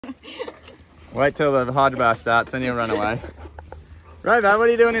Wait till the hydro bar starts, then he'll run away. Rover, what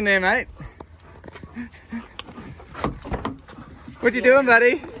are you doing in there, mate? What you doing,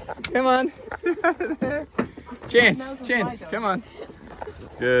 buddy? Come on. Chance, come on.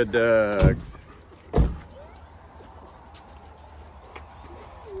 Good dogs.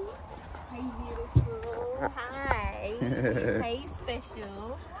 Hey, beautiful. Hi. Hey,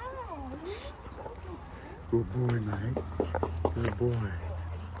 special. Hi. Good boy, mate. Good boy.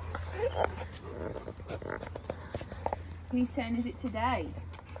 Whose turn is it today?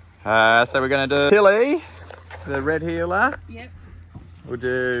 So we're going to do Tilly, the red heeler. Yep. We'll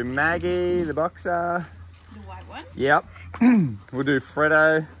do Maggie, the boxer. The white one? Yep. We'll do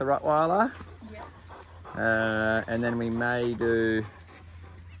Freddo, the Rottweiler. Yep. And then we may do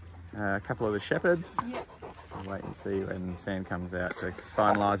a couple of the shepherds. Yep. We'll wait and see when Sam comes out to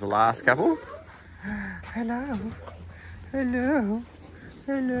finalise the last couple. Hello. Hello.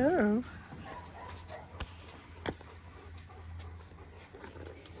 Hello.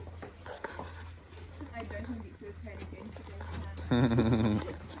 I don't think it's your turn again today.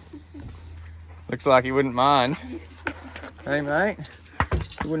 Looks like he wouldn't mind. Hey, mate.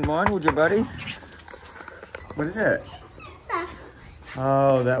 You wouldn't mind, would you, buddy? What is it?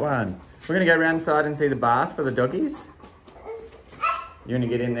 Oh, that one. We're going to go around the side and see the bath for the doggies. You want to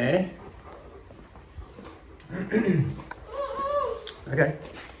get in there? Okay.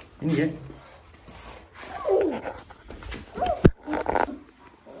 In you get.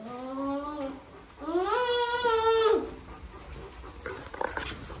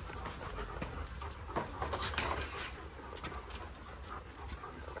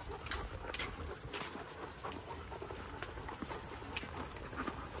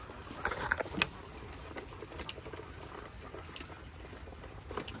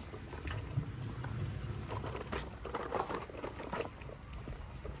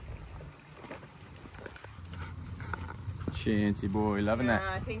 Chancy boy, loving that.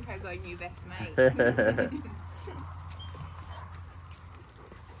 I think I got a new best mate.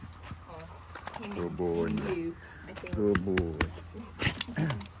 Good boy. You, I think. Good boy.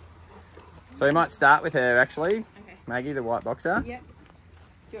 So we might start with her actually. Okay. Maggie, the white boxer. Yep. Do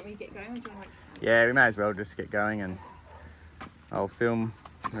you want me to get going or do you want to Yeah, we may as well just get going and I'll film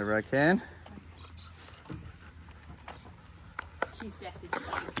whenever I can. She's deaf,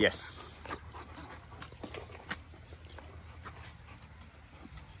 isn't she? Yes.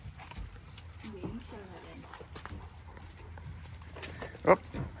 Oh,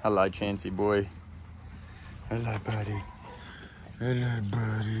 hello, Chancy boy. Hello, buddy. Hello,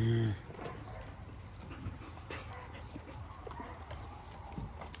 buddy.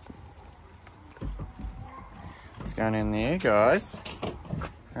 What's going in there, guys?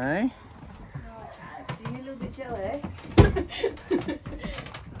 Hey? Oh, Chance, are you a little bit jealous?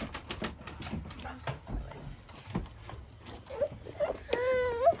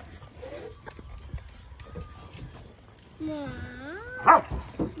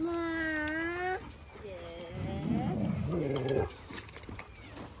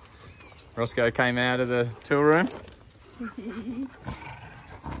 Rosco came out of the tool room.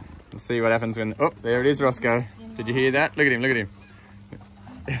 Let's see what happens when... Oh, there it is, Rosco. Did you hear that? Look at him, look at him.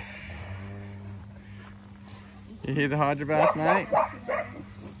 You hear the hydro bath, mate?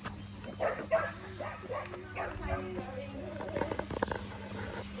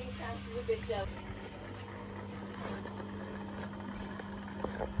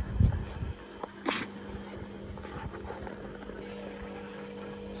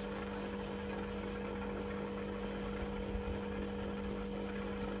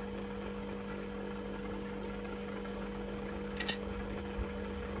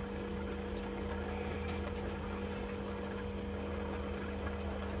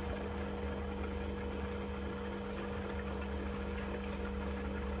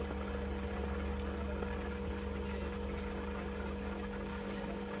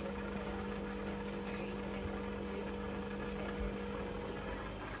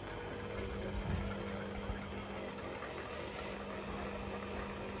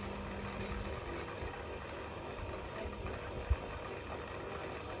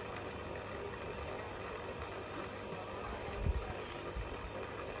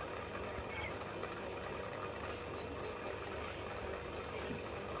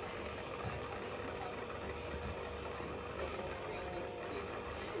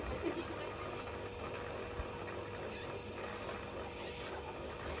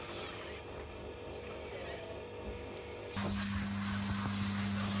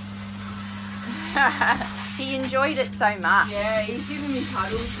 He enjoyed it so much. Yeah, he's giving me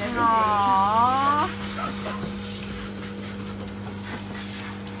cuddles and everything. Aww.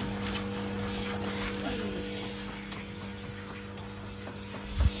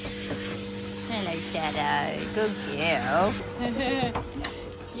 Shadow. Good girl.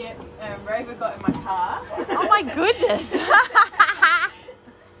 Yep, Rover got in my car. Oh my goodness.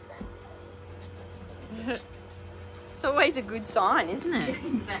 It's always a good sign, isn't it?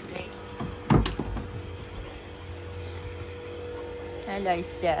 Exactly. Hello,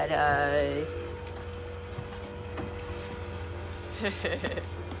 Shadow.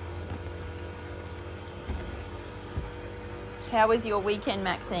 How was your weekend,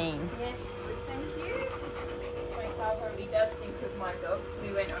 Maxine? Yes, good, thank you. My car probably does sync with my dog, so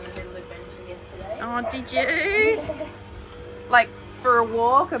we went on a little adventure yesterday. Oh, did you? Like for a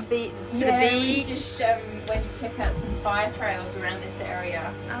walk, a bit to the beach? We just went to check out some fire trails around this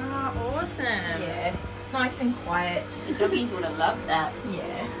area. Ah, awesome. Yeah, nice and quiet. The doggies would have loved that.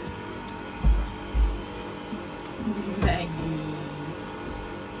 Yeah. Maggie.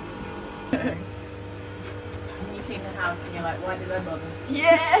 And you clean the house and you're like, why did I bother?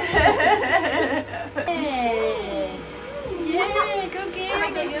 Yeah. Yeah, good girl.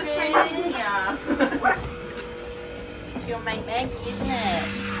 I got your friend in here. It's your mate Maggie, isn't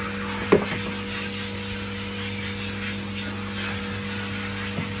it?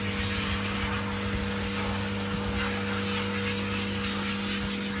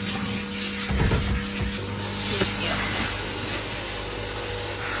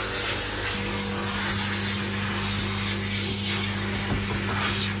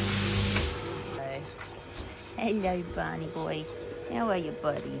 Hello, Barney boy. How are you,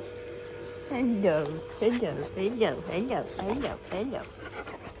 buddy? Hello, hello, hello, hello, hello, hello.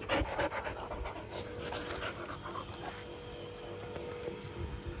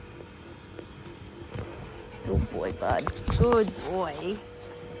 Good boy, bud. Good boy.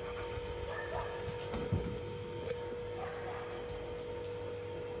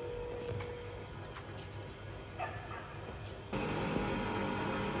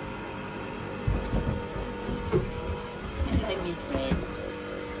 Hello, Miss Red.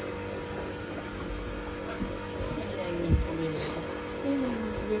 Hello, Miss Red. Hello,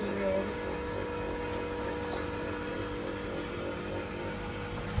 Miss Really Red.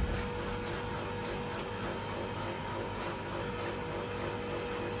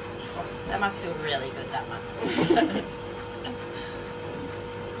 That must feel really good, that one.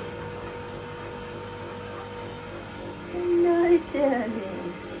 Hello,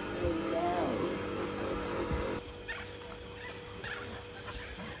 darling.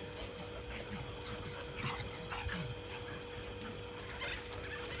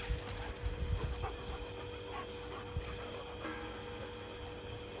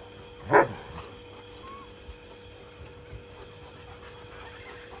 Hello.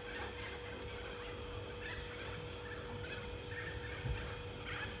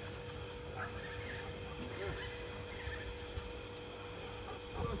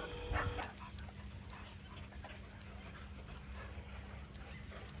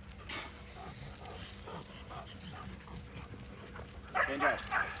 Stand up.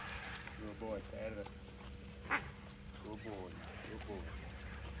 Good boy, stay out of it. Good boy, good boy.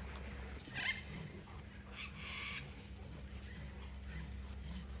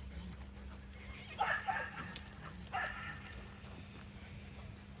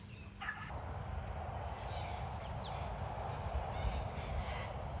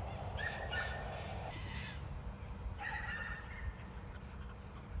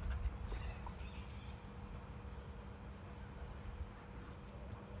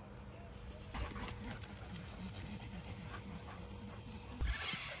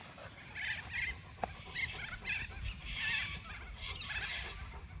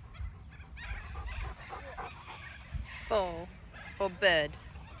 Ball or bird?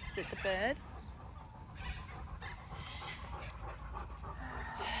 Is it the bird?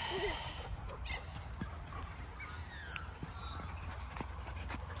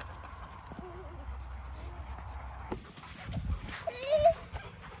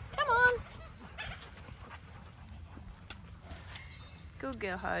 Come on. Good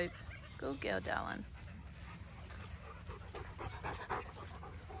girl, Hope. Good girl, darling.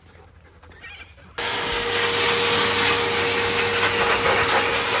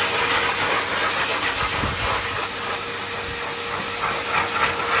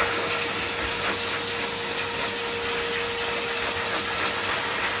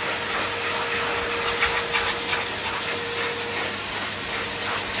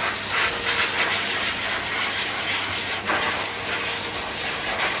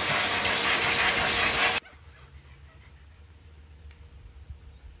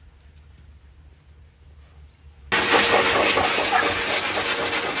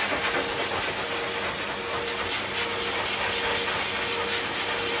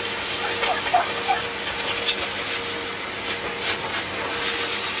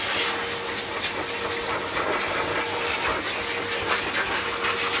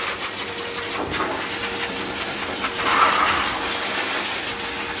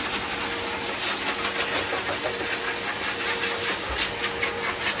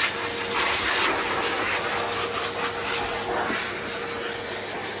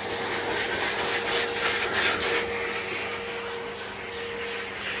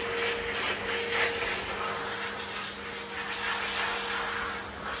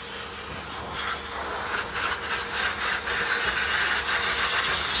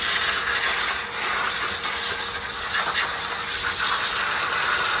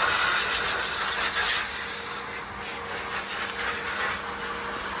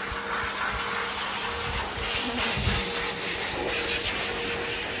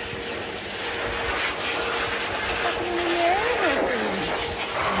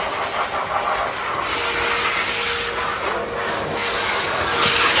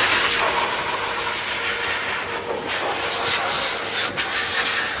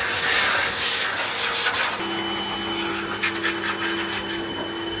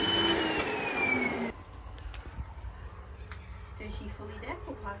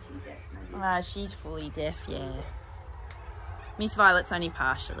 She's fully deaf, yeah. Miss Violet's only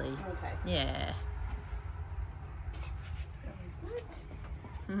partially. Okay. Yeah.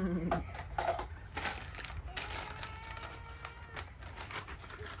 Very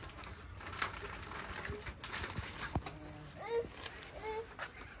good.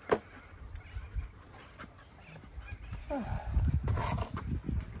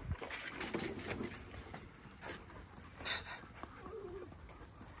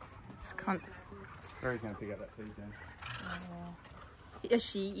 Just can't... Rory's going to pick up that food then. Yeah,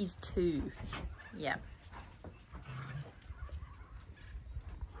 she is 2. Yeah.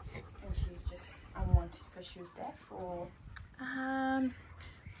 And she's just unwanted because she was deaf, or?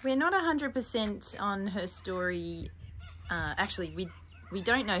 We're not 100% on her story. Actually, we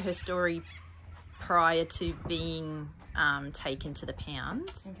don't know her story prior to being taken to the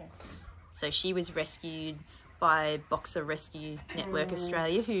pound. Okay. So she was rescued by Boxer Rescue Network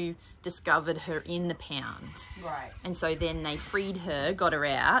Australia, who discovered her in the pound. Right. And so then they freed her, got her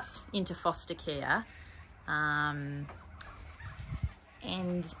out into foster care. And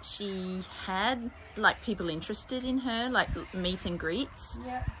she had like people interested in her, like meet and greets.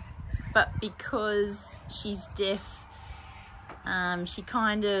 Yeah. But because she's deaf, she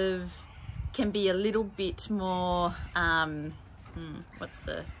kind of can be a little bit more, what's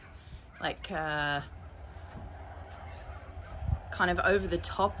the, like, kind of over the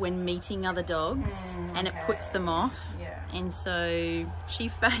top when meeting other dogs, and it puts them off. Yeah. And so she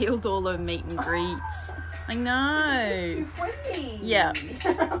failed all her meet and greets. I know. Too friendly. Yeah.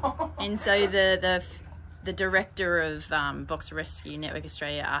 And so the director of Boxer Rescue Network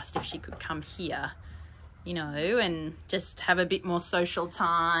Australia asked if she could come here, you know, and just have a bit more social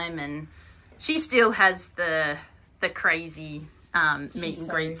time. And she still has the crazy meet and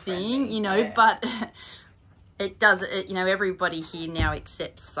greet thing, you know, yeah. but it does, you know, everybody here now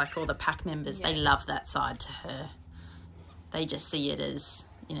accepts, like all the pack members, Yeah. they love that side to her. They just see it as,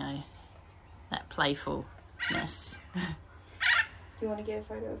 you know, that playfulness. Do you want to get a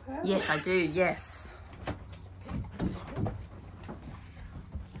photo of her? Yes, I do, yes.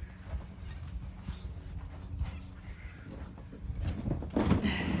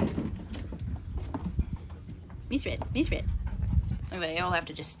 Miss Red, Miss Red. Oh, they all have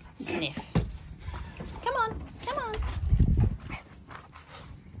to just sniff. Come on, come on.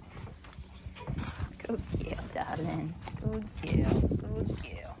 Good girl, darling. Good girl, good girl, good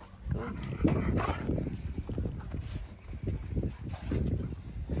girl.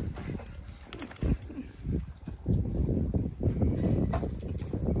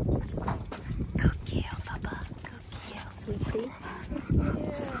 Good girl, Papa. Good girl, sweetie. Yeah.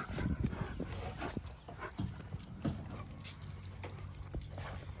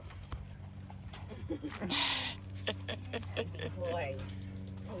 Boy.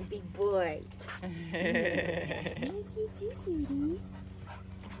 Oh, big boy.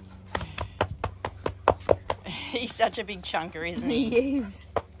 He's such a big chunker, isn't he? He is.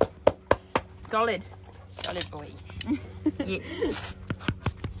 Solid. Solid boy. Yes.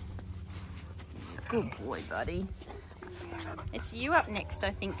 Good boy, buddy. It's you up next,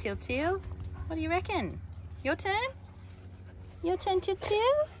 I think, Til Til. What do you reckon? Your turn? Your turn, Til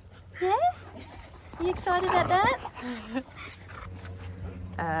Til? Yeah? You excited about that?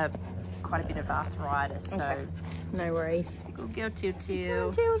 Quite a bit of arthritis, so... Okay. No worries. Good girl, Til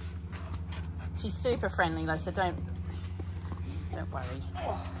Til. Tils. She's super friendly, though, so don't worry.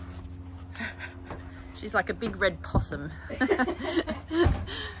 Oh. She's like a big red possum. She's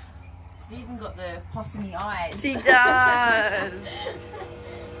even got the possumy eyes. She does.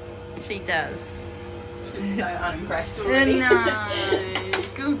 She does. She's so unimpressed already. No.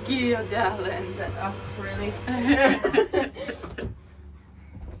 Good girl, darling. Is that, oh, really?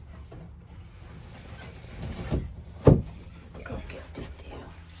 Good girl, Til Til.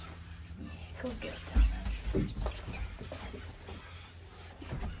 Yeah, good girl, darling.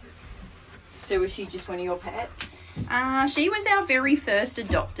 So was she just one of your pets? She was our very first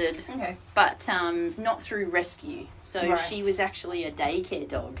adopted, Okay. but not through rescue. So Right. she was actually a daycare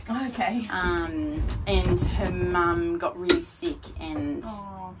dog. Okay. And her mum got really sick, and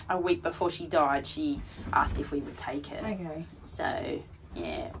Oh. a week before she died, she asked if we would take her. Okay. So,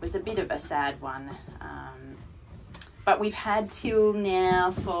 yeah, it was a bit of a sad one. But we've had Til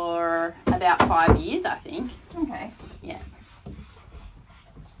now for about 5 years, I think. Okay. Yeah.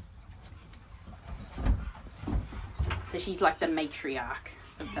 So she's like the matriarch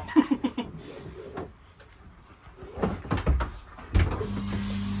of the pack.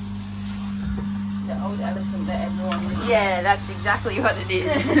 The old elephant that everyone was. Yeah, that's exactly what it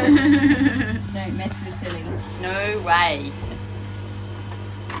is. Don't mess with Tilly. No way.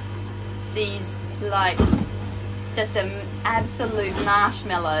 She's like just an absolute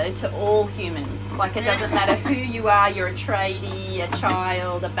marshmallow to all humans. Like, it doesn't matter who you are, you're a tradie, a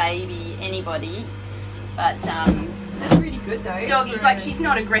child, a baby, anybody. But That's really good though. Doggie's like, she's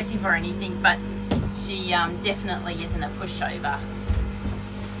not aggressive or anything, but she definitely isn't a pushover.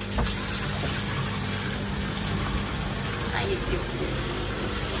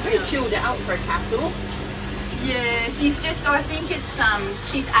 Very chilled out for a castle. Yeah, she's just, I think it's,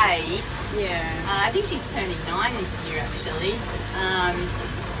 she's 8. Yeah. I think she's turning 9 this year, actually.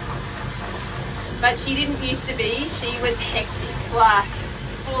 But she didn't used to be. She was hectic, like,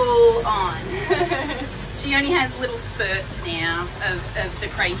 full on. She only has little spurts now of the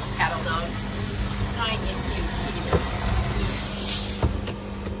crazy cattle dog. Don't you, kitty?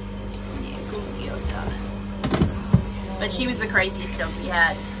 Yeah, good girl, darling. But she was the craziest dog we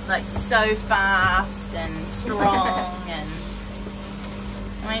had. Like, so fast and strong, and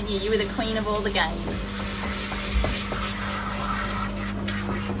weren't you? You were the queen of all the games.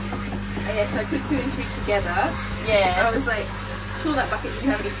 Oh, yeah, so I put 2 and 2 together. Yeah. I was like, sure that bucket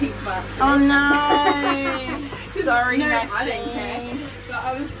didn't have any teeth marks. Oh no! Sorry, no, Maxine. I don't care. But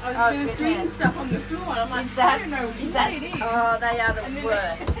I was doing stuff on the floor, and I'm like, I don't know what it is. Oh, they are the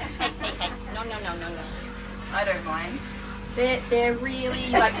worst. Hey. No. I don't mind. They're really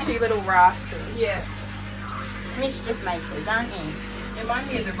like 2 little rascals. Yeah. Mischief makers, aren't you? They remind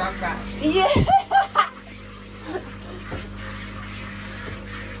me of the Rugrats. Yeah.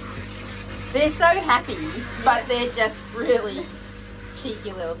 They're so happy, but they're just really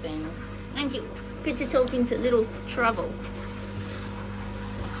cheeky little things. And you get yourself into little trouble.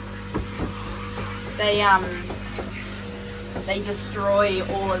 They destroy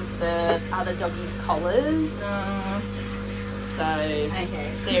all of the other doggies' collars. So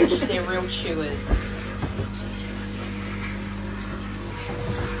Okay. they're real chewers.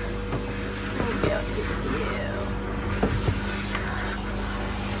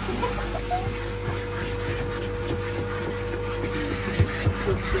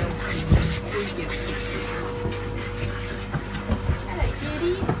 Oh, girl, hello,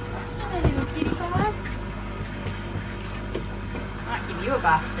 kitty. Hello, little kitty pie. Might give you a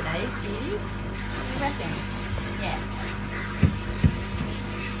bath today, kitty. What do you reckon? Yeah.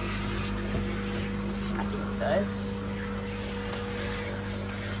 I think so.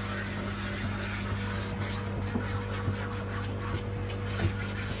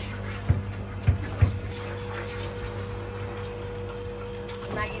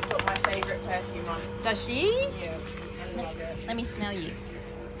 Maggie's got my favourite perfume on. Does she? Yeah. I love it. Let me smell you.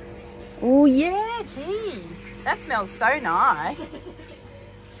 Oh yeah, gee. That smells so nice.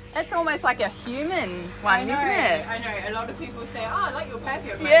 That's almost like a human one, isn't it? I know. A lot of people say, "Oh, I like your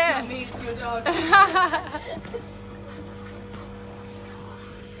perfume." But Yeah. It's not me, it's your dog.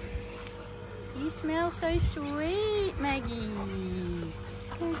 You smell so sweet, Maggie.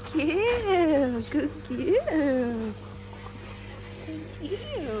 Good girl. Good girl. Good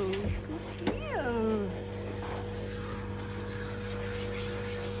girl. Good girl.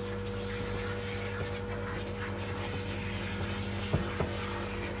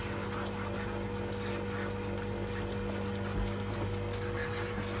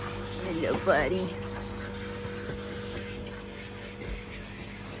 Hello, buddy.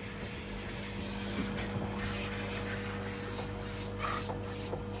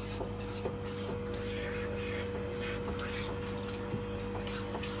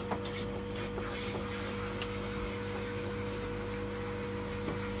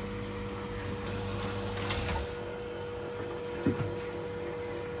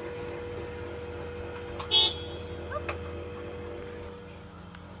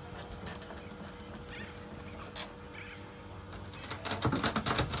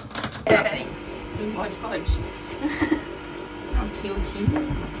 Some hodgepodge. I'll tilt you.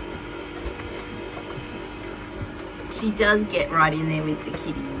 She does get right in there with the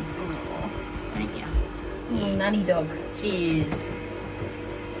kitties. Don't you? Nutty dog. She is.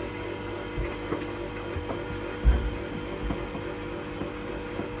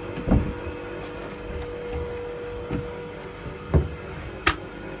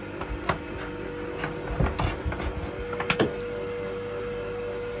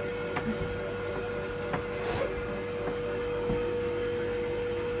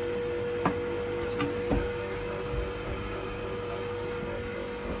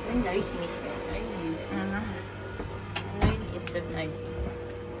 So nosy, mistress. The nosiest of nosy.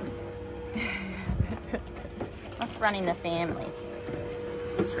 What's running the family?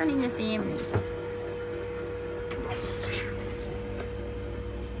 What's running the family?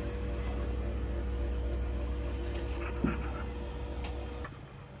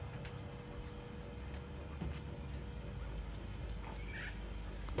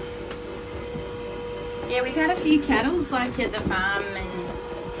 Yeah, we've had a few cattles like at the farm,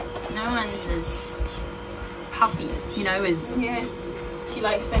 and no one's as puffy, you know, as... Yeah. She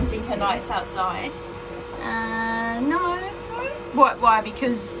likes spending her nights outside. No. What? Why?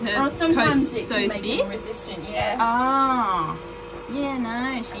 Because her sometimes coat's it so can make thick? her resistant, yeah. Oh. Yeah,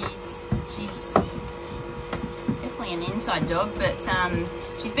 no, she's definitely an inside dog, but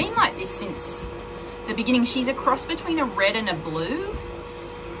she's been like this since the beginning. She's a cross between a red and a blue.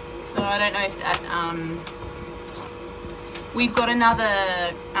 So I don't know if that, we've got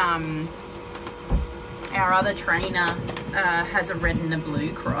another, our other trainer has a red and a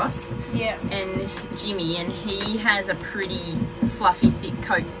blue cross. Yeah. And Jimmy, and he has a pretty fluffy, thick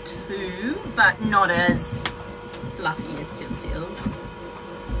coat too, but not as fluffy as Tiltil's.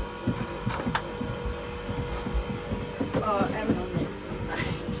 Oh,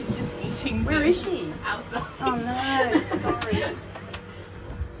 she's just eating. Where is she? Outside. Oh no, sorry.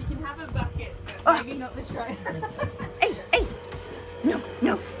 She can have a bucket, but maybe not the tray. Hey, hey! No,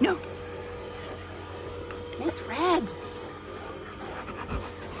 no, no. Miss Red.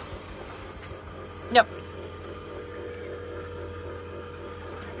 Nope.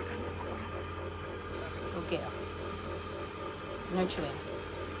 Good girl. No chewing.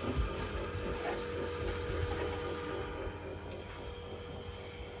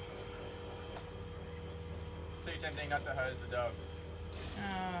 It's too tempting not to hose the dogs.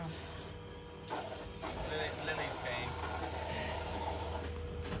 Oh. Lily's keen.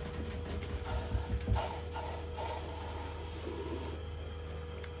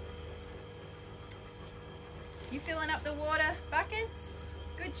 You filling up the water buckets?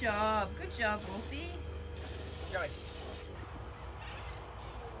 Good job, Wolfie. Joey.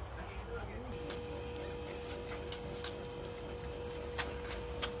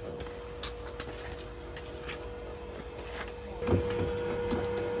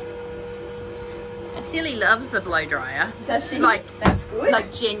 Tilly loves the blow dryer. Does she? Like, that's good.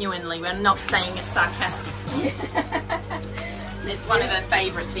 like genuinely, we're not saying it sarcastically. It's one of her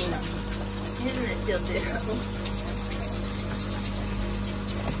favourite things. Isn't it, Tilted?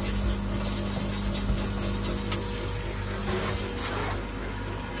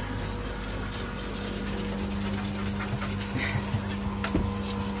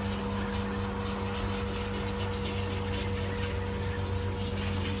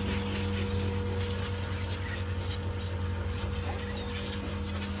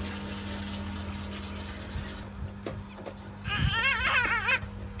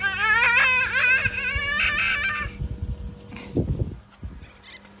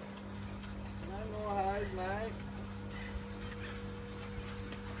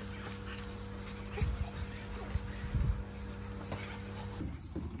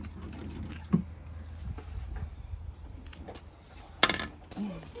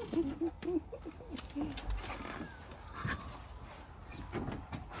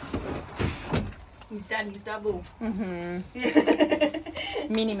 He's daddy's double. Mm-hmm.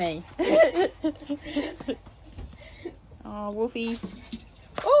 Mini me. Oh, Wolfie.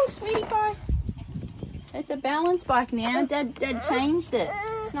 Oh, sweetie pie. It's a balance bike now. Dad changed it.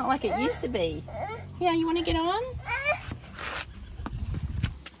 It's not like it used to be. Yeah, you want to get on?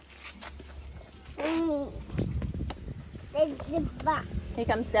 Here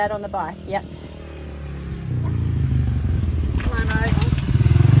comes Dad on the bike. Yep. Come on, mate.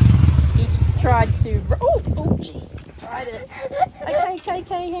 He tried to. Oh, gee. Tried it.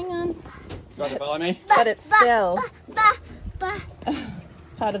 Okay, hang on. Got to follow me? But it fell.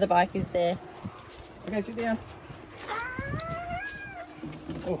 Part of the bike is there. Okay, sit down.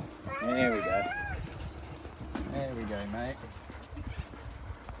 Oh, there we go. There we go, mate.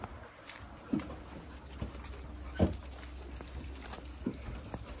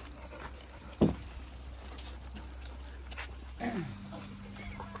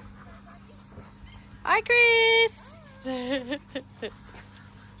 Hi, Chris.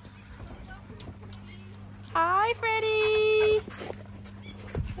 Hi, Freddie.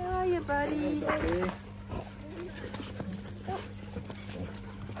 How are you, buddy? Hey, buddy.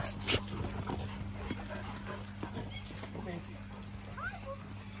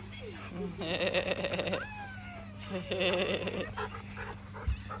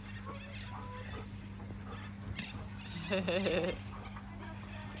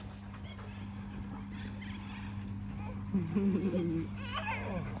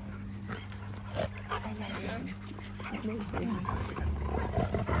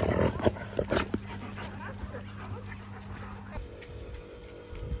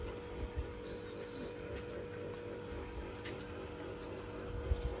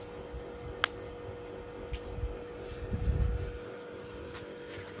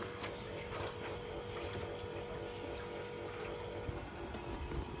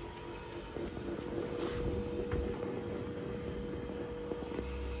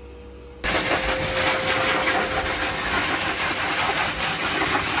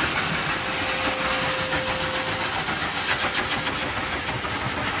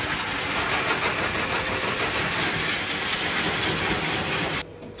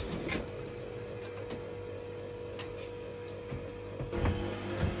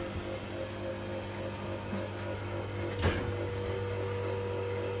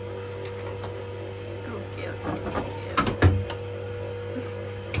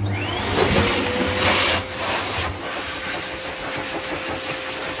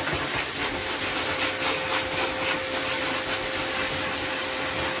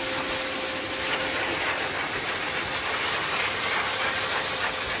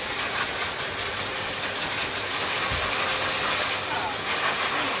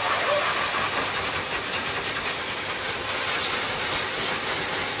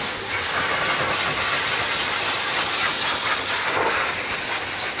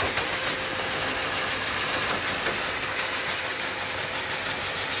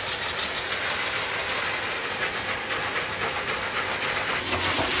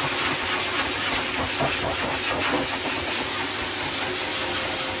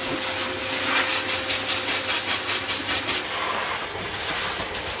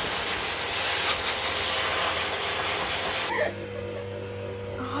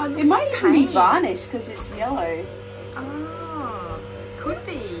 looks It might even be paint. varnished because it's yellow. Oh, could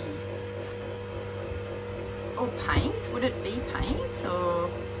be. Or paint? Would it be paint or?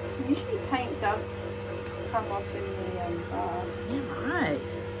 Usually paint does come off in the bath. Yeah,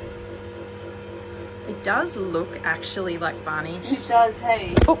 right. It does look actually like varnish. It does,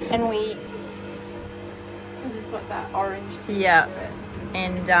 hey. Oh. And we... Because it's got that orange tinge Yeah. to it.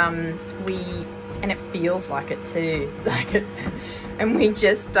 And and it feels like it too. Like it, and we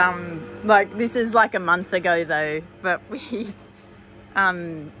just like this is like a month ago though, but we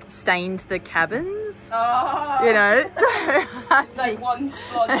stained the cabins. Oh. You know, so It's like one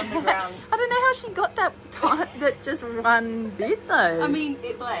splodge on the ground. I don't know how she got that just one bit though. I mean,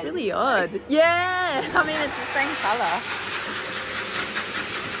 it blends. it's really odd. Yeah, I mean it's the same colour.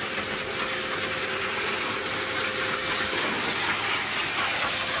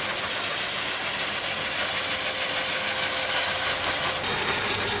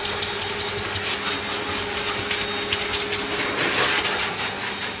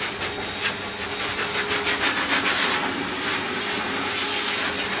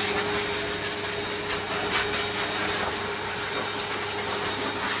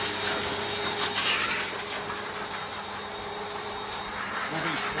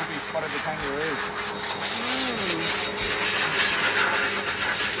 Ruby spotted the kangaroo.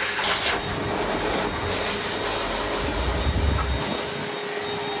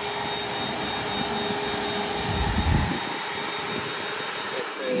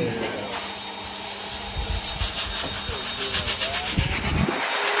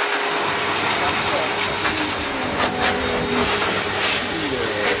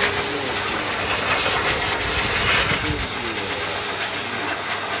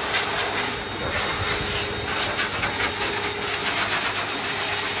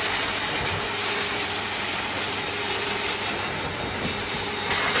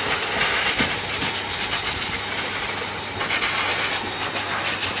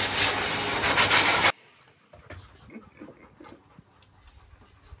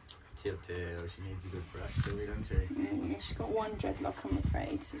 Till she needs a good brush too, doesn't she? Yeah, she's got one dreadlock, I'm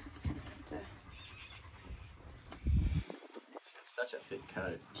afraid. So it's gonna have to... She's got such a thick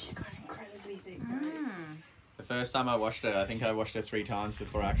coat. She's got an incredibly thick coat. The first time I washed her, I think I washed her 3 times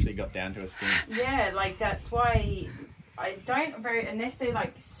before I actually got down to her skin. Yeah, like that's why I don't very, unless they're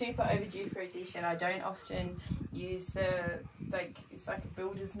like super overdue for a dish, and I don't often use the, like, it's like a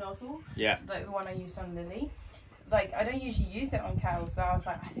builder's nozzle. Yeah. Like the one I used on Lily. Like, I don't usually use it on cows, but I was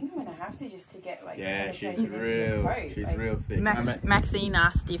like, I think I'm going to have to just to get, like, Yeah, she's penetration into the real. coat. She's like, real thick. Maxine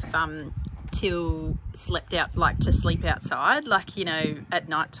asked if Till slept out, like to sleep outside, like, you know, at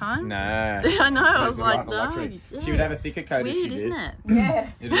night time. No. I know, I was like, no. Luxury. Yeah. She would have a thicker coat It's if she weird, did. isn't it? Yeah.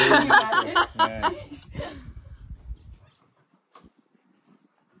 It Can you is. imagine?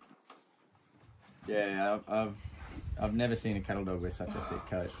 Yeah. Yeah, I've never seen a cattle dog with such a thick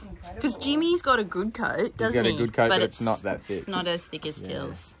coat. Because Jimmy's got a good coat, doesn't he? He's got a good coat, but it's not that thick. It's not as thick as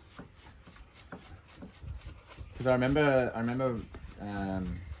Till's. Because I remember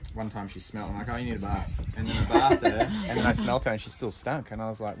one time she smelled, I'm like, oh, you need a bath. And then I bathed her, and then I smelled her and she still stunk. And I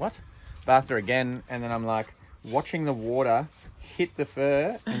was like, what? Bathed her again, and then I'm like, watching the water hit the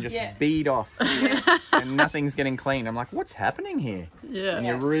fur and just bead off. And nothing's getting clean. I'm like, what's happening here? Yeah. And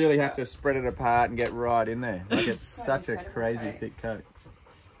you really have to spread it apart and get right in there. Like, it's such a crazy thick coat.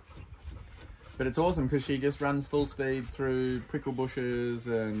 But it's awesome because she just runs full speed through prickle bushes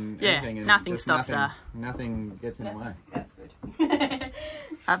and everything. And nothing just stops her. Nothing gets in the way. That's good.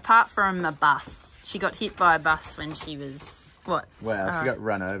 Apart from a bus. She got hit by a bus when she was, what? Wow, she got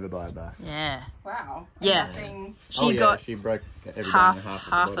run over by a bus. Yeah. Wow. Yeah. Nothing... She broke every half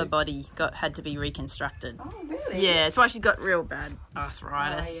her body. had to be reconstructed. Oh, really? Yeah, it's why she got real bad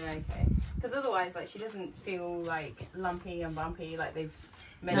arthritis. Oh, yeah, okay. Because otherwise, like, she doesn't feel, like, lumpy and bumpy, like they've...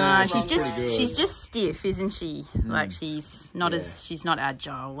 No, she's good. just stiff, isn't she? Like she's not she's not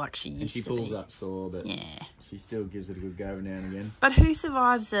agile like she used to be. She pulls up sore, but she still gives it a good go every now and again. But who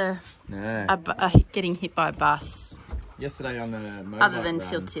survives a getting hit by a bus? Yesterday on the motorbike Other than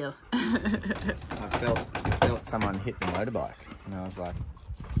run, Till. I felt someone hit the motorbike, and I was like,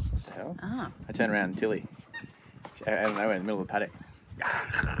 what the hell? Oh. I turned around and Tilly, I don't know, in the middle of the paddock.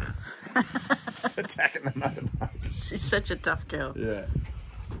 Just attacking the motorbike. She's such a tough girl. Yeah.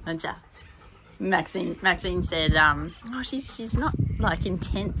 And Maxine said, oh, she's not like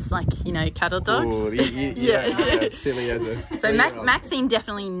intense, like, you know, cattle dogs. Ooh, yeah, silly as a... So Maxine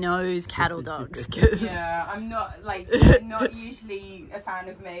definitely knows cattle dogs. Cause... Yeah, I'm not like not usually a fan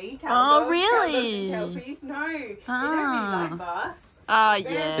of me. Cattle Oh, dogs, really? Cattle dogs and Kelpies, no. They don't Ah. really like baths. Oh,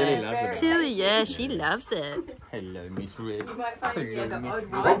 yeah. Tilly loves it. Tilly, yeah, she loves it. Hello, Miss Red. You might find the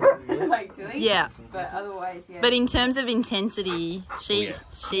odd one like Tilly. Yeah. But otherwise, yeah. But in terms of intensity, she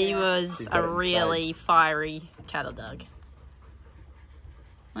was She's a got it in really fiery cattle dog.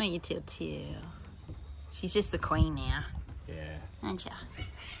 Aren't you, Til? She's just the queen now, Yeah. aren't ya?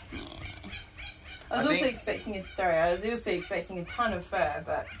 I was also expecting a ton of fur,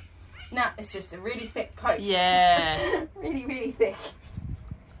 but nah, it's just a really thick coat. Yeah. Really, really thick.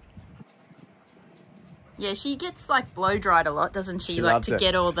 Yeah, she gets like blow dried a lot, doesn't she? She like loves to it.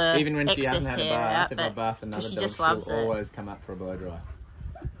 get all the Even when she excess hasn't had a hair bath, out, if I bath another she dog, just loves she'll it. always come up for a blow dry.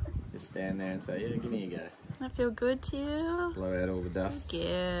 Just stand there and say, yeah, give me a go. I feel good, Til. Blow out all the dust. Good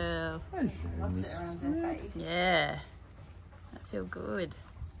girl. Loves it around her face. Yeah. I feel good.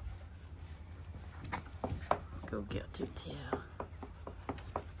 Good girl, Til.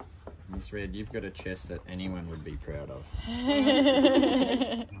 Miss Red, you've got a chest that anyone would be proud of.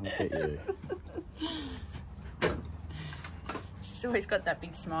 Look at you. She's always got that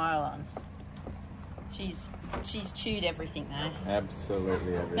big smile on. She's chewed everything though.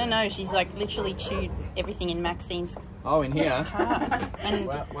 Absolutely everything. No, she's like literally chewed everything in Maxine's Oh, in here? car. And,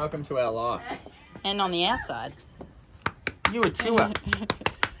 Welcome to our life. and on the outside. You a chewer.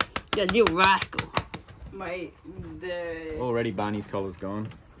 You little rascal. Already Barney's collar's gone.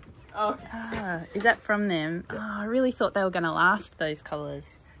 Oh, Is that from them? Oh, I really thought they were going to last, those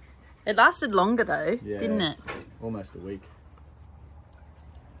collars. It lasted longer though, Yeah. didn't it? Almost a week.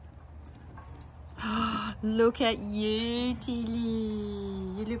 Look at you, Tilly.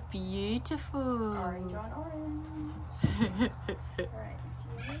 You look beautiful. orange on orange. Alright,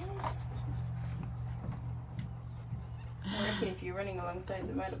 I reckon if you're running alongside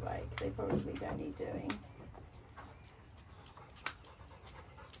the motorbike, they probably don't need doing.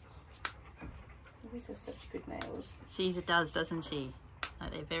 They always have such good nails. She does, doesn't she?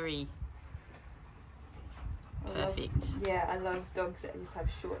 Like they're very perfect. I love dogs that just have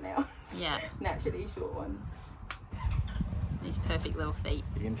short nails. Yeah, Naturally short ones. these perfect little feet.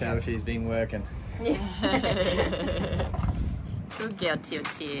 You can tell she's been working. Yeah. Good girl, Til.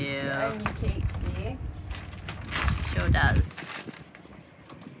 And you keep, yeah. Sure does.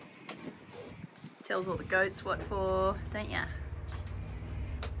 Tells all the goats what for, don't ya?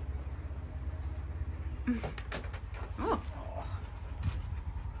 Oh.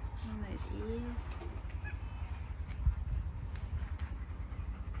 On those ears.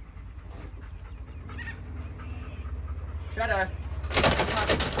 Freddo.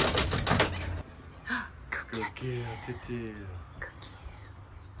 Good girl.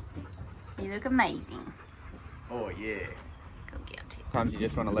 You look amazing. Oh, yeah. Good girl, Til. Sometimes you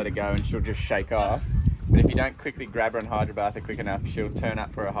just want to let her go and she'll just shake off. But if you don't quickly grab her and hydrobath her quick enough, she'll turn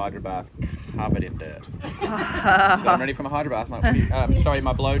up for a hydrobath covered in dirt. So I'm ready for my hydrobath. Sorry,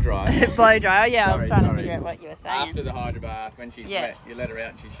 my blow dry. Blow dry. Oh, yeah, I was trying to Sorry. figure out what you were saying. After the hydrobath, when she's wet, you let her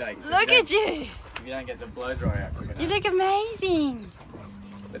out and she shakes. Look at you. If you don't get the blow dry out quick enough. You look amazing.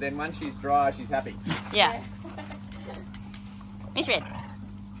 But then once she's dry, she's happy. Yeah. Miss Red.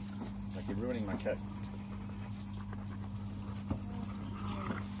 It's like you're ruining my coat.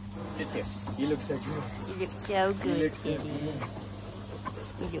 You look so good. You look so good, You look so Kitty.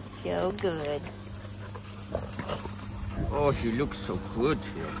 You look so good. Oh, she looks so good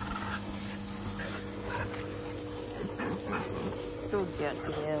here. Good girl,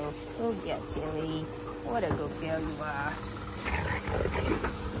 Til. Good girl, Tilly. What a good girl you are.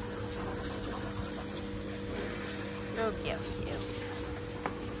 Good girl, Til.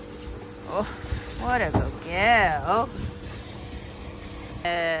 Oh, what a good girl.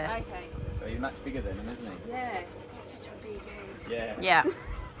 Okay. So he's much bigger than him, isn't he? Yeah. He's got such a big head. Yeah. Yeah.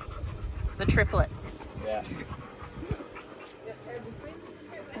 The triplets. Yeah.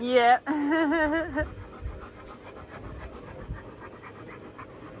 Yeah.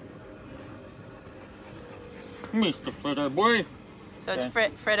 Mr. Freddo boy. So it's Okay.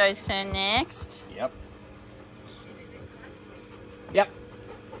 Freddo's turn next. Yep. Yep.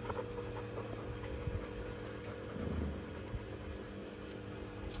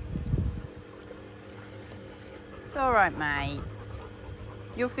 It's all right, mate.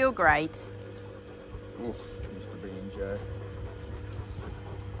 You'll feel great. Oof, Mr. B and Joe.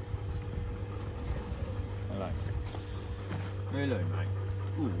 Hello. Hello, mate.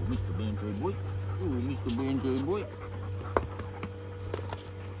 Ooh, Mr. B and Joe boy. Ooh, Mr. B and Joe boy.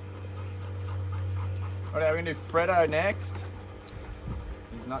 Alright, we're going to do Freddo next.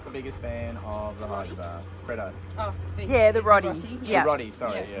 not the biggest fan of the Hyderabad. Freddo. Oh, Yeah, the Roddy. Yeah. The Roddy,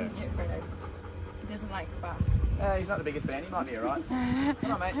 sorry, yeah. Yeah, Freddo. He doesn't like the bath. He's not the biggest fan. He might be alright.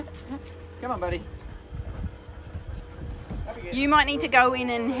 Come on, mate. Come on, buddy. You might need to go in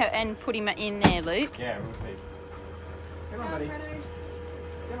and put him in there, Luke. Yeah, we'll see. Come on, buddy.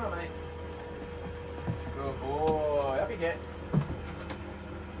 Come on, mate. Good boy. Up you get.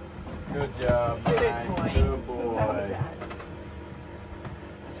 Good job, mate. Good boy.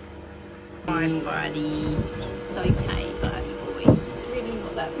 Hi, buddy. It's okay, buddy boy. It's really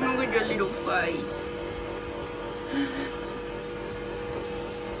not that bad. Look at your little face.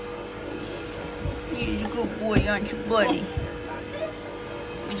 You're a good boy, aren't you, buddy?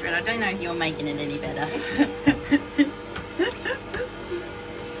 Miss Red, I don't know if you're making it any better.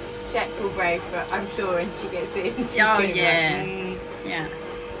 Jack's all brave, but I'm sure when she gets in, she's gonna be yeah. like, Yeah.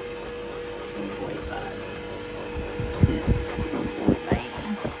 Good boy, bud.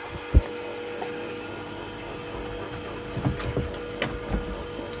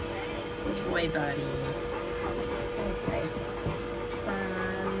 Good boy, buddy. Okay.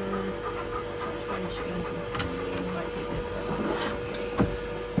 Which one should we do? Might do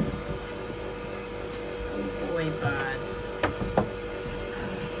Good boy, bud.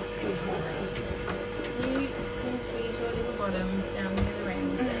 You can squeeze your little bottom down to the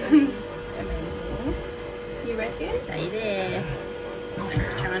end. Amazing. You reckon? Stay there. Don't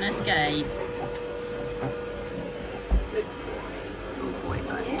try and escape. Good boy,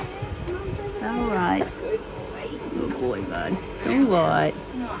 bud. Yeah. It's alright. Good boy. Good boy, bud. It's alright.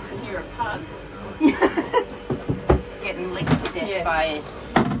 Oh, I can hear a pun. Getting licked to death by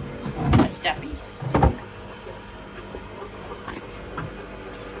a stuffy.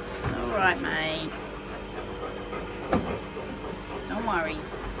 It's alright, mate. Don't worry.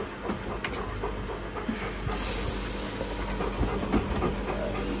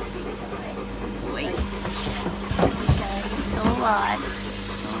 Wait. It's alright.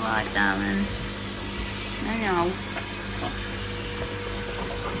 It's alright, darling. No.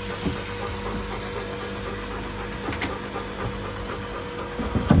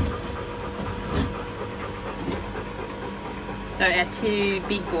 So our two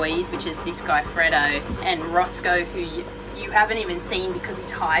big boys, which is this guy Freddo and Rosco, who you haven't even seen because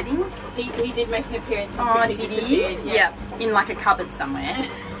he's hiding. He did make an appearance. Oh, did he? Yeah, in like a cupboard somewhere.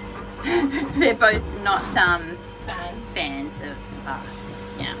 They're both not fans of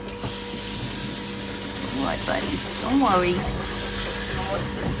yeah. Right, buddy. Don't worry. What's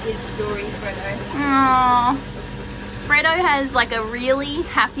his story, Freddo? Aww. Freddo has like a really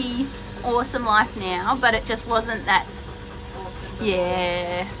happy, awesome life now, but it just wasn't that. Awesome.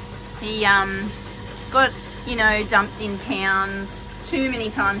 Yeah. He got, you know, dumped in pounds too many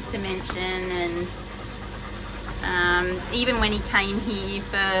times to mention, and even when he came here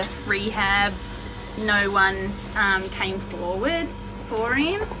for rehab, no one came forward for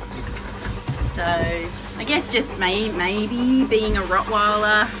him. So I guess just maybe being a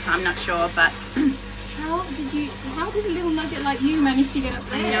Rottweiler, I'm not sure, but How did a little nugget like you manage to get up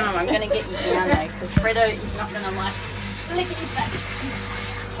there? no, I'm gonna get you down though, because Freddo is not gonna like. Look at his back.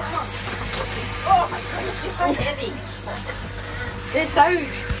 Come on. Oh my goodness, you're so heavy. They're so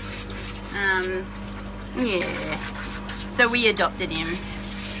yeah. So we adopted him.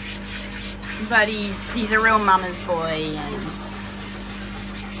 But he's a real mama's boy, and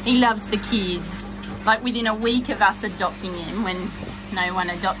he loves the kids. Like within a week of us adopting him, when no one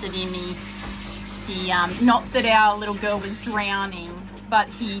adopted him, he not that our little girl was drowning, but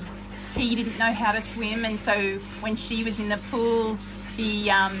he didn't know how to swim, and so when she was in the pool, he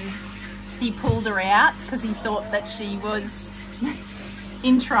pulled her out because he thought that she was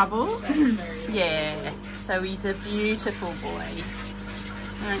in trouble. Yeah, so he's a beautiful boy,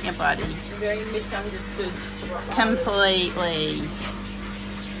 aren't you, buddy? Very misunderstood. Completely.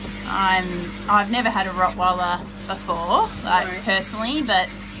 I've never had a Rottweiler before, like personally, but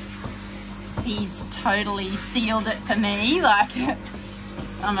he's totally sealed it for me. Like,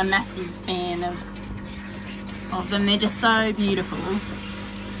 I'm a massive fan of them. They're just so beautiful.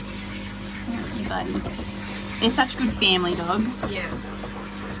 Aren't you, buddy? They're such good family dogs. Yeah.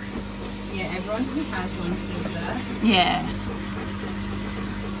 Yeah, everyone who has one says that. Yeah.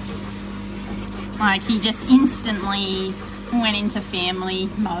 Like, he just instantly went into family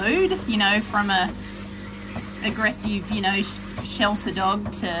mode, you know, from a aggressive, you know, shelter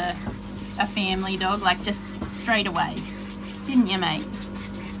dog to a family dog, like just straight away. Didn't you, mate?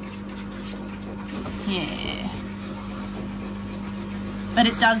 Yeah. But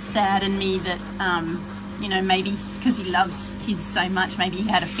it does sadden me that, you know, maybe because he loves kids so much, maybe he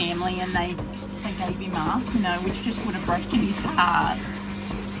had a family and they gave him up, you know, which just would have broken his heart.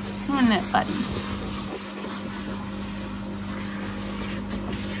 isn't it, buddy?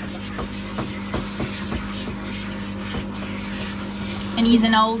 And he's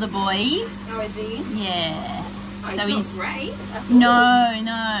an older boy. Oh, is he? Yeah. Oh, so he's not great.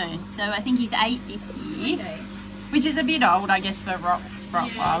 no. So I think he's 8 this year, Okay. which is a bit old, I guess, for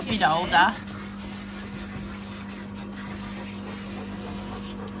Rottweiler. Yeah, A bit older.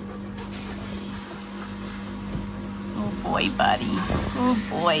 Oh boy, buddy. Oh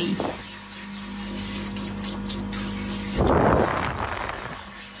boy.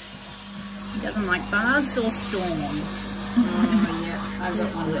 He doesn't like baths or storms. Oh, yeah. I've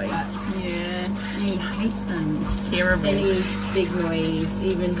got one like that. Yeah, and he hates them. It's terrible. Any big noise,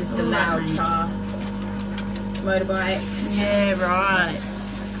 even just a loud car, motorbike. Yeah, right.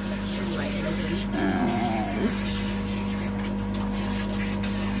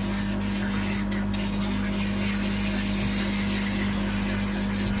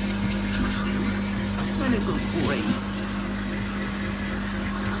 What a good boy.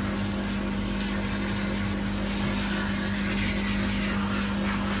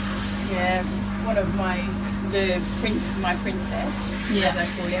 Yeah, one of my princess, Yeah. as I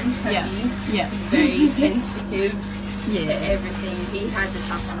call him, Toby. Yeah. He's very sensitive to Yeah. everything. He had a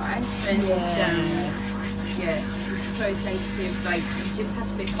tough life, and yeah, he's so sensitive. Like you just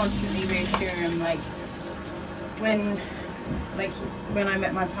have to constantly reassure him. Like when I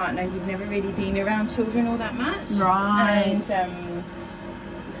met my partner, he'd never really been around children all that much. Right. And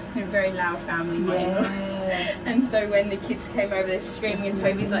a very loud family, my in-laws. And so when the kids came over, they're screaming, and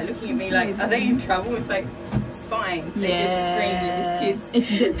Toby's like looking at me like, "Are they in trouble?" It's like, it's fine. They just scream. They're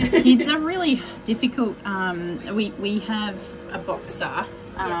just kids. Kids are really difficult. We have a boxer.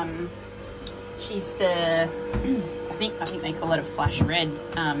 She's the I think they call it a flash red.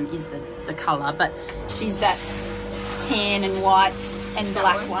 Is the colour, but she's that tan and white and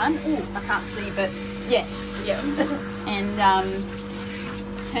black one. Oh, I can't see, but yes. Yeah. And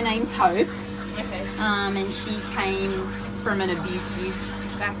her name's Hope. Okay. And she came from an abusive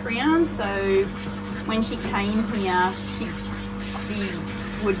background. So when she came here, she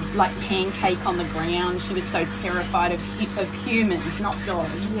would like pancake on the ground. She was so terrified of humans, not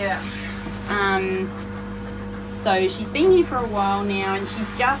dogs. Yeah. So she's been here for a while now, and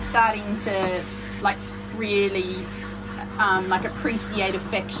she's just starting to like really like appreciate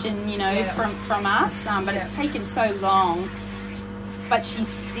affection, you know, from us. But it's taken so long. But she's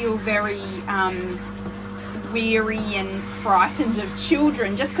still very weary and frightened of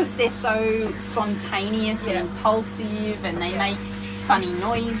children, just because they're so spontaneous and impulsive, and they make funny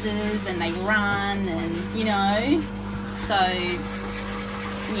noises and they run, and you know. So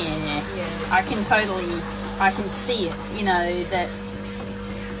yeah. I can see it, you know, that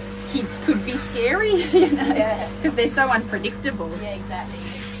kids could be scary, you know, because they're so unpredictable. Yeah, exactly.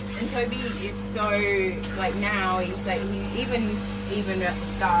 And Toby is so, like now, he's like, even at the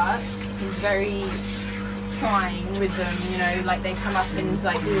start, he's very trying with them, you know, like they come up and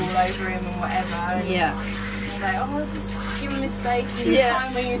like be all over him and whatever. And he's like, oh, just give him his space. And he's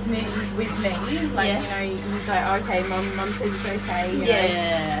fine when he's with me. Like, you know, he's like, okay, mum says it's okay. You know?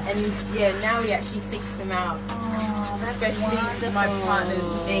 And now he actually seeks them out. oh, that's Especially wonderful. my partner's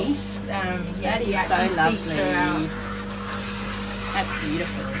niece. That he is so actually seeks lovely. her out. That's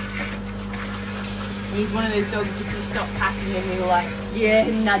beautiful. He's one of those dogs, if you stop patting him, he'll like... Yeah,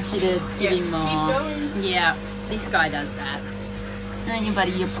 nudge you to give him more. Keep going. Yeah, this guy does that.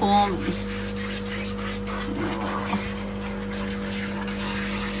 Anybody, you paw me.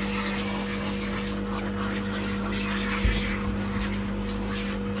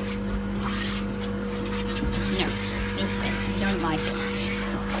 No, this way. You don't like it.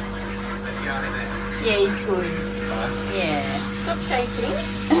 Yeah, he's good. Yeah. Stop shaking.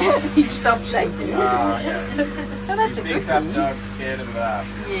 He stopped shaking. Oh, yeah. Oh, that's a Big good tough one. dog, scared of the bath.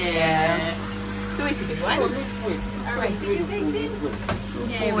 Yeah. So it's a good one. Alright, put your face in.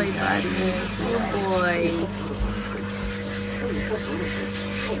 Yeah, boy, buddy. Good boy.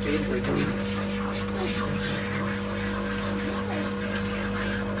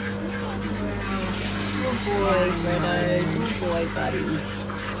 Good boy, Freddo. Good boy, buddy.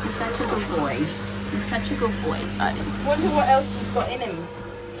 You're such a good boy. You're such a good boy, buddy. Wonder what else he's got in him.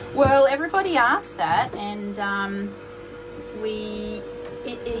 Well, everybody asked that, and he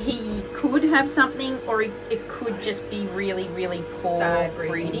could have something, or it could just be really, really poor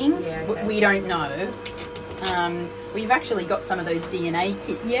breeding. Yeah, okay. We don't know. We've actually got some of those DNA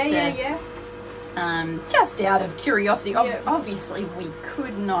kits. Just out of curiosity. Obviously, we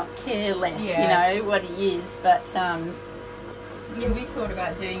could not care less, you know, what he is, but Yeah, we thought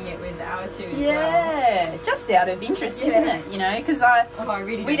about doing it with our two as well. Yeah, just out of interest, isn't it? You know, because I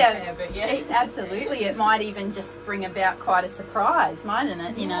really don't care, but yeah. Absolutely, it might even just bring about quite a surprise, mightn't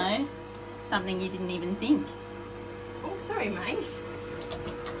it? You know, something you didn't even think. Oh, sorry, mate.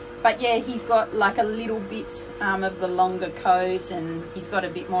 But yeah, he's got like a little bit of the longer coat, and he's got a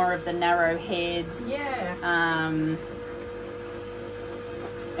bit more of the narrow head. Yeah.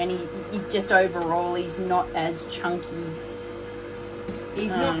 And he just overall, he's not as chunky.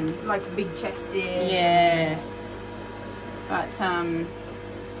 He's not like big chested. Yeah. But I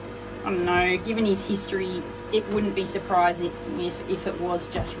don't know, given his history, it wouldn't be surprising if it was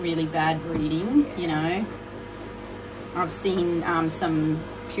just really bad breeding, you know. I've seen some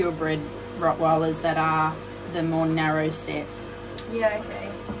purebred Rottweilers that are the more narrow set. Yeah, okay.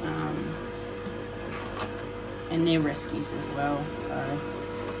 And they're rescues as well, so.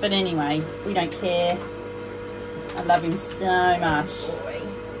 But anyway, we don't care. I love him so much. Boy.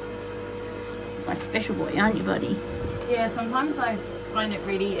 He's my special boy, aren't you, buddy? Yeah, sometimes I find it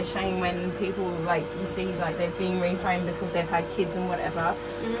really a shame when people, like, you see, like, they've been rehomed because they've had kids and whatever,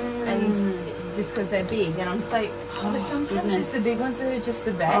 and just because they're big, and I'm just like, but sometimes it's the big ones that are just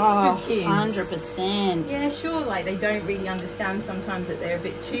the best with kids. 100%. Yeah, sure, like, they don't really understand sometimes that they're a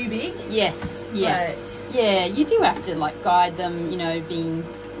bit too big. Yes, yes. Yeah, you do have to, like, guide them, you know, being,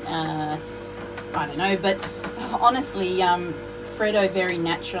 I don't know, but honestly, Freddo very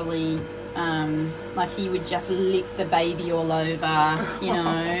naturally, like, he would just lick the baby all over, you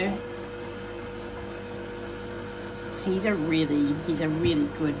know. He's a really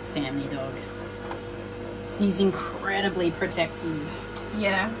good family dog. He's incredibly protective.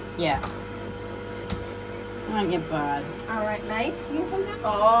 Yeah. Yeah. Aren't you, bud? All right, mate. You can come down.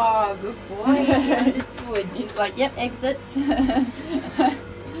 Oh, good boy. Understood. He's like, yep, exit.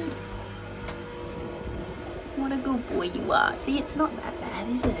 What a good boy you are. See, it's not that bad,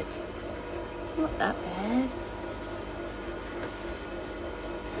 is it? It's not that bad.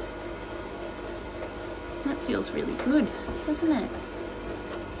 That feels really good, doesn't it?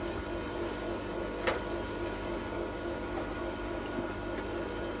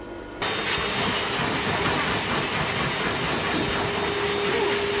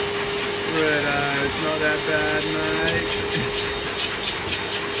 It's not that bad, mate.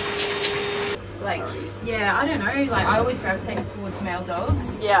 Like, yeah, I don't know. Like, I always gravitate towards male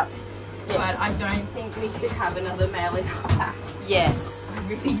dogs. Yeah. Yes. But I don't think we could have another male in our pack. Yes. I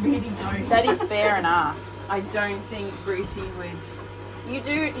really, really don't. That is fair enough. I don't think Brucey would. You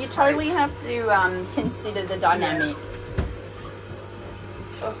totally have to consider the dynamic.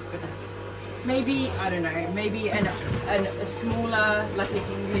 Oh, goodness. Maybe, I don't know, maybe a smaller, like an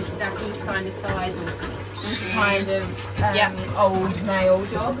English Staffy kind of size, or kind of old male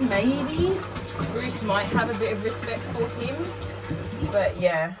dog, maybe. Bruce might have a bit of respect for him, but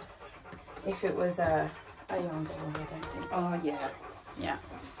yeah, if it was a young dog, I don't think. Oh, yeah. Yeah.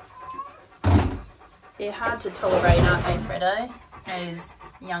 They're hard to tolerate, aren't they, Freddo? Those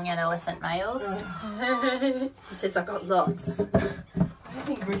young adolescent males. He says, I got lots. I don't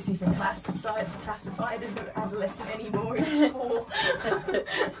think Bruce even classified as an adolescent anymore. He's 4.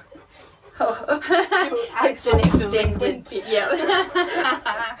 It's an extended. Yeah.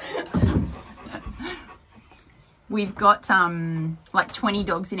 We've got like 20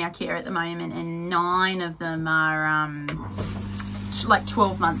 dogs in our care at the moment, and 9 of them are like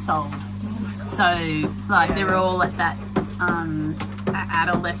 12 months old. So like they're all at that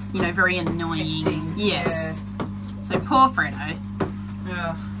adolescent, you know, very annoying. Testing. Yes. Yeah. So poor Freddo.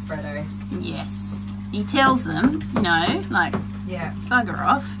 Oh, Freddo. Yes. He tells them, you know, like, bugger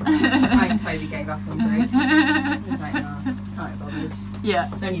off. I and Toby gave up on Bruce. He was like, no, can't be bothered. Yeah.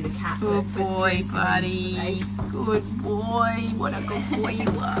 It's only the cat. Good boy, buddy. Good boy. What a good boy you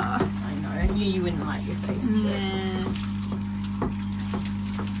are. I know. I knew you wouldn't like your face. Yeah.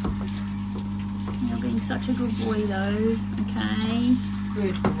 You're being such a good boy, though. Okay.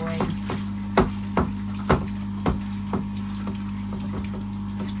 Good boy.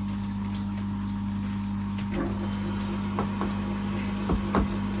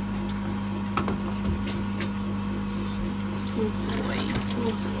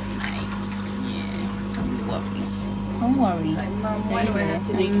 Don't worry. It's like, Mum, why do I have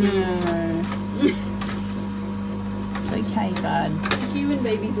to be cute? It's okay, bud. Human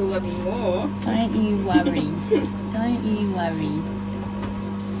babies will love you more. Don't you worry. Don't you worry.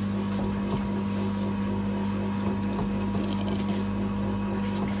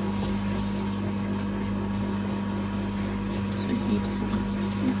 So beautiful.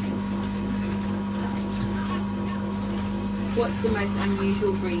 What's the most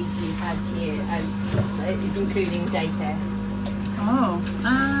unusual breeds you've had here, as including daycare? Oh,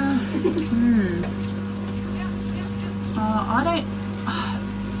 I don't.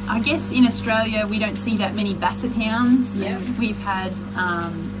 I guess in Australia we don't see that many basset hounds. Yeah. We've had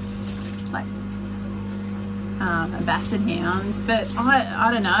a basset hound, but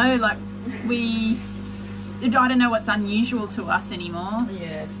I don't know. Like I don't know what's unusual to us anymore.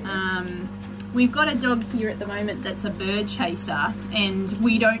 Yeah. We've got a dog here at the moment that's a bird chaser, and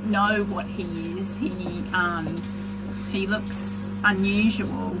we don't know what he is. He looks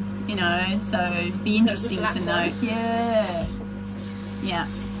unusual, you know, so it'd be interesting to know. One? Yeah. Yeah.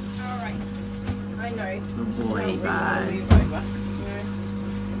 Alright. I know. Good boy, bud. Move over.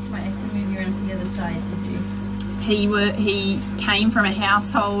 Might have to move you around to the other side to do. He came from a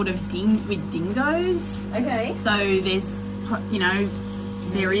household of with dingoes. Okay. So there's, you know,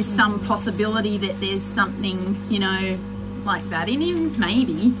 there is some possibility that there's something, you know, like that in him,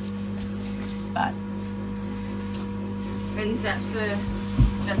 maybe. But. And that's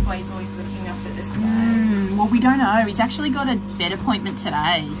why he's always looking up at the sky. Well, we don't know. He's actually got a vet appointment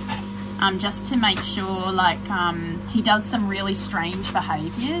today, just to make sure. Like, he does some really strange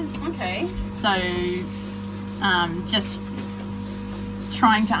behaviours. Okay. So, just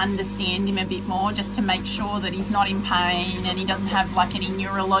trying to understand him a bit more, just to make sure that he's not in pain and he doesn't have like any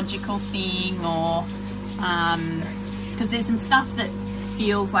neurological thing, or because there's some stuff that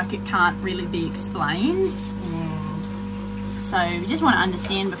feels like it can't really be explained. So we just want to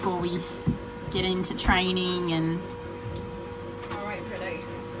understand before we get into training. And Alright, Freddo.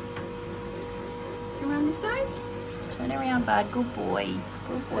 Come around this side. turn around, bud. Good boy.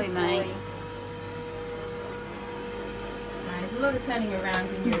 Good boy, mate. There's a lot of turning around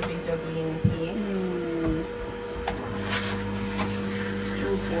when you're a big doggy in here.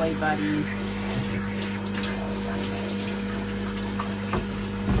 Good boy, buddy.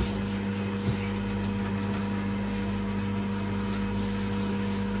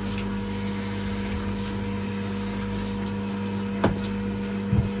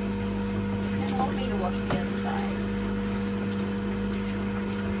 Hold me to watch the other side.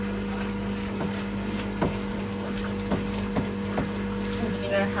 Do you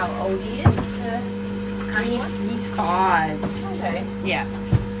know how old he is? He's 5. Okay. Yeah.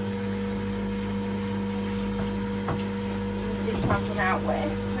 Did he come from out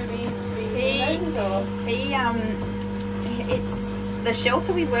west? Maybe It's the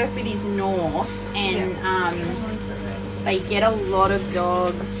shelter we work with is north, and they get a lot of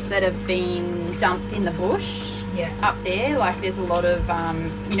dogs that have been dumped in the bush. Yeah. Up there, like there's a lot of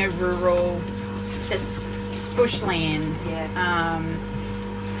you know, rural, just bushlands. Yeah.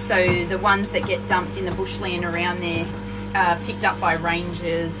 So the ones that get dumped in the bushland around there are picked up by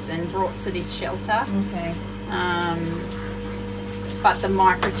rangers and brought to this shelter. Okay. But the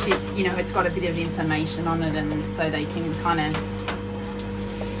microchip, you know, it's got a bit of information on it, and so they can kind of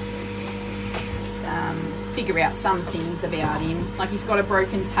figure out some things about him. Like he's got a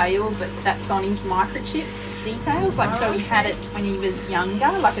broken tail, but that's on his microchip details. Like, so he had it when he was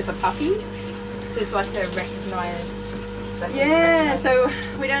younger, like as a puppy. So it's like a recognised. Yeah, so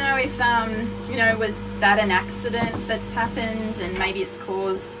we don't know if, you know, was that an accident that's happened and maybe it's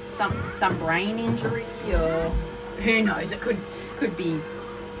caused some brain injury, or who knows, it could be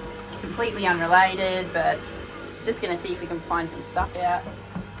completely unrelated, but just going to see if we can find some stuff out.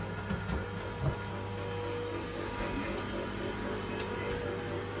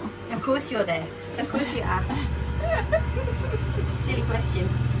 Of course you're there. Of course you are. Silly question.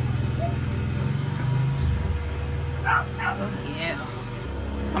 Oh, yeah.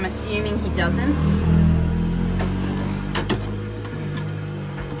 I'm assuming he doesn't.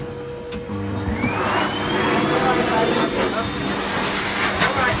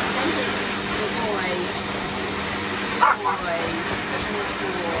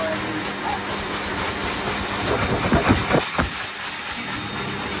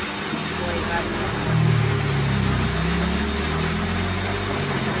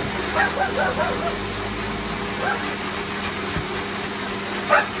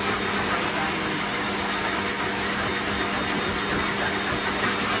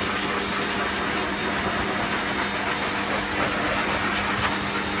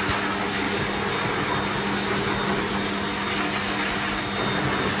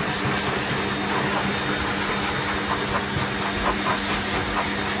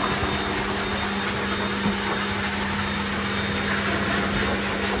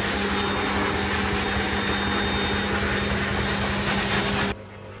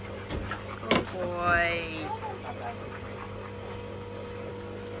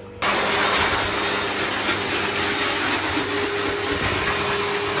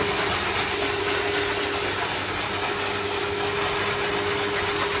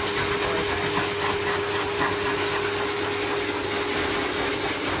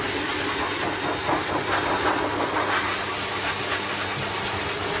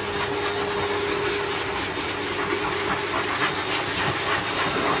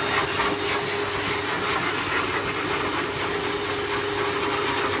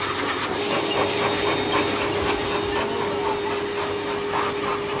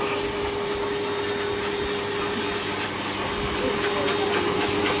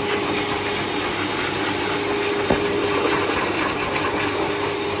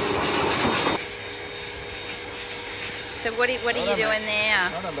 So what are you doing there?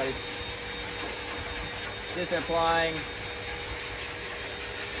 Hold on, buddy. Just applying the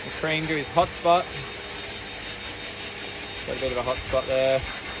cream to his hot spot. Got a bit of a hot spot there.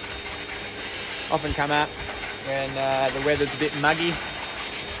 Often come up when the weather's a bit muggy.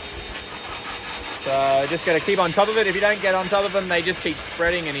 So just got to keep on top of it. If you don't get on top of them, they just keep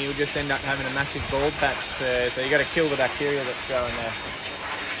spreading and you'll just end up having a massive bald patch. So you got to kill the bacteria that's growing there.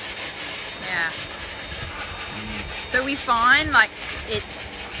 Yeah. So we find like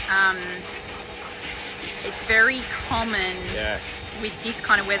it's very common with this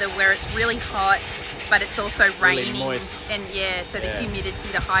kind of weather where it's really hot, but it's also raining, really moist. And so the humidity,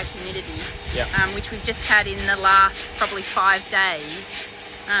 the high humidity, Yep. Which we've just had in the last probably 5 days,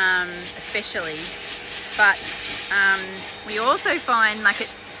 especially. But we also find like it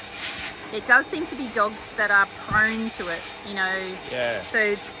does seem to be dogs that are prone to it, you know. Yeah.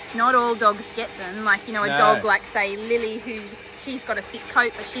 So not all dogs get them. Like, you know, a dog like say Lily, she's got a thick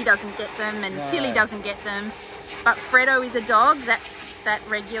coat, but she doesn't get them, and Tilly doesn't get them. But Freddo is a dog that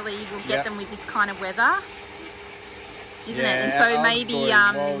regularly will get them with this kind of weather, isn't it? And so maybe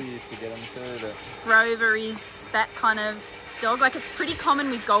used to get them too, but... Rover is that kind of dog. Like, it's pretty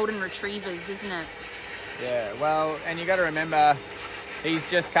common with golden retrievers, isn't it? Yeah, well, and you got to remember, he's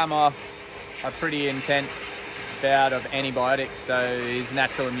just come off a pretty intense bout of antibiotics, so his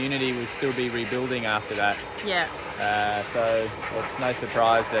natural immunity will still be rebuilding after that. Yeah. So it's no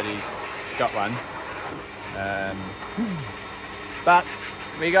surprise that he's got one. But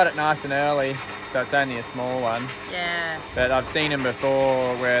we got it nice and early, so it's only a small one. Yeah. But I've seen them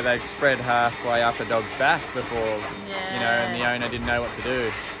before where they've spread halfway up a dog's back before, you know, and the owner didn't know what to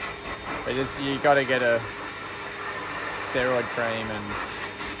do. You got to get a steroid cream and,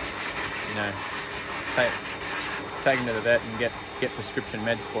 you know, take them to the vet and get prescription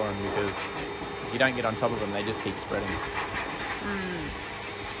meds for them, because if you don't get on top of them, they just keep spreading.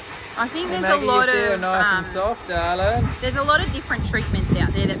 I think Hey, there's Maggie, a lot you feel of nice and soft, darling. There's a lot of different treatments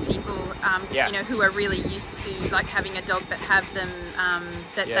out there that people, Yeah. you know, who are really used to like having a dog that have them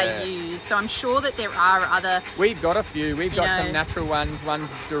that they use. So I'm sure that there are other. We've got a few. We've got some natural ones.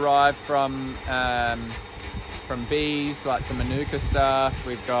 One's derived from bees, like some Manuka stuff.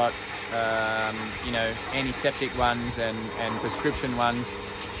 We've got you know, antiseptic ones and prescription ones.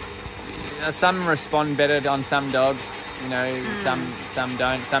 Some respond better on some dogs. You know, some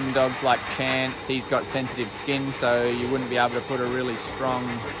don't. Some dogs, like Chance, he's got sensitive skin, so you wouldn't be able to put a really strong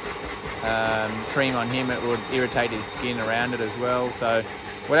cream on him. It would irritate his skin around it as well. So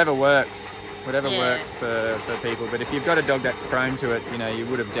whatever works for people. But if you've got a dog that's prone to it, you know, you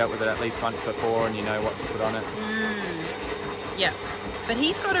would have dealt with it at least once before and you know what to put on it. Yeah. But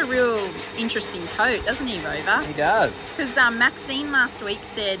he's got a real interesting coat, doesn't he, Rover? He does. Because Maxine last week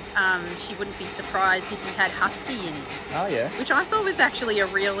said she wouldn't be surprised if he had husky in it. Oh, yeah. Which I thought was actually a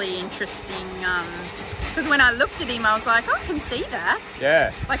really interesting... because when I looked at him, I was like, oh, I can see that.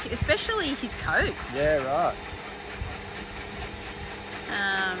 Yeah. Like, especially his coat. Yeah, right.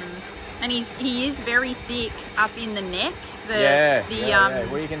 And he is very thick up in the neck.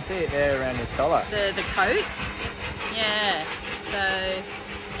 Well, you can see it there around his collar. The coat. Yeah. So,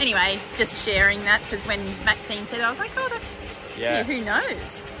 anyway, just sharing that, because when Maxine said it, I was like, oh, yeah, who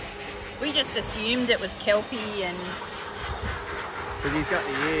knows? We just assumed it was Kelpie and... Because he's got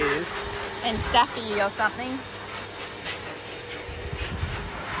the ears. And Staffy or something.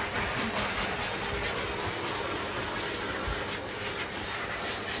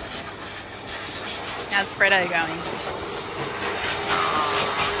 How's Freddo going?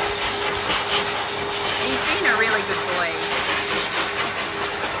 He's been a really good boy.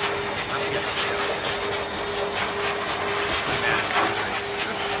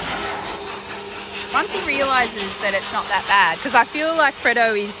 Once he realises that it's not that bad, because I feel like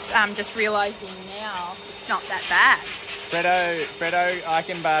Freddo is just realising now it's not that bad. Freddo, I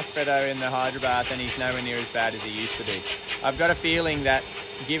can bath Freddo in the hydro bath and he's nowhere near as bad as he used to be. I've got a feeling that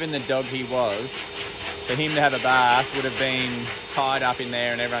given the dog he was, for him to have a bath would have been tied up in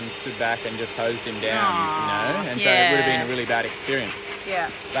there and everyone stood back and just hosed him down, you know? And so it would have been a really bad experience. Yeah.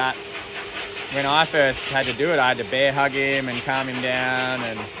 But when I first had to do it, I had to bear hug him and calm him down,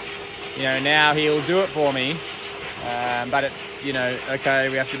 and you know, now he'll do it for me. But it's, you know, okay,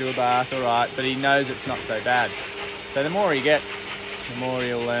 we have to do a bath, all right, but he knows it's not so bad. So the more he gets, the more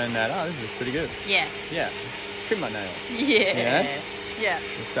he'll learn that, oh, this is pretty good. Yeah. Yeah. Trim my nails. Yeah. You know? Yeah.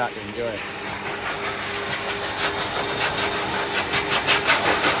 He'll start to enjoy it.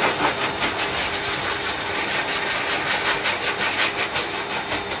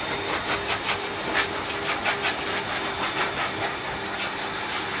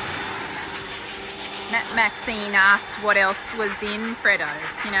 Maxine asked what else was in Freddo,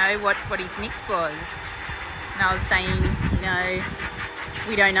 you know, what his mix was. And I was saying, you know,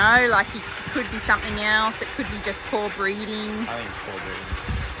 we don't know, like it could be something else, it could be just poor breeding. I think it's poor breeding.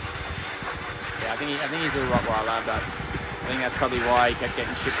 Yeah, I think he's a Rottweiler, but I think that's probably why he kept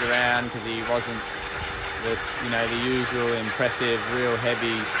getting shipped around, because he wasn't this, you know, the usual impressive, real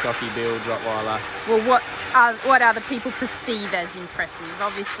heavy, stocky build Rottweiler. Well, what other people perceive as impressive?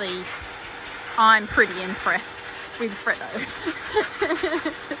 Obviously, I'm pretty impressed with Freddo.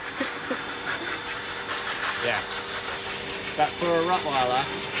 Yeah. But for a Rottweiler,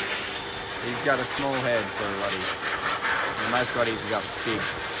 he's got a small head for a Rottie. And most Rotties have got big,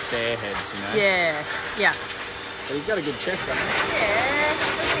 bare heads, you know? Yeah, yeah. But he's got a good chest, doesn't he? Yeah,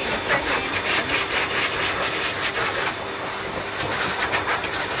 look at him, he's so handsome.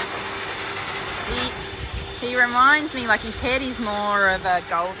 He reminds me, like his head is more of a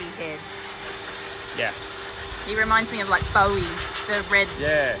Goldie head. Yeah. He reminds me of like Bowie, the red.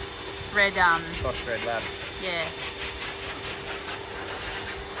 Yeah. Red, Fox red lab. Yeah.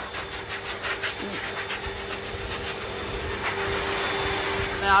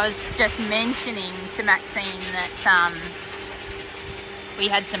 But I was just mentioning to Maxine that we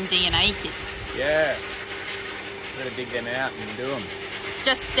had some DNA kits. Yeah. Better dig them out and do them.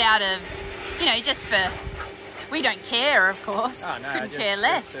 Just out of, you know, just for, we don't care, of course. Oh, no, couldn't care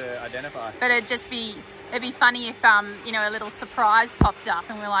less. Just to identify. But it'd be funny if, you know, a little surprise popped up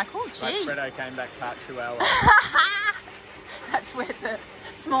and we're like, oh, gee. Like Freddo came back part Chihuahua. That's where the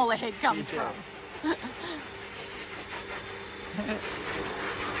smaller head comes from.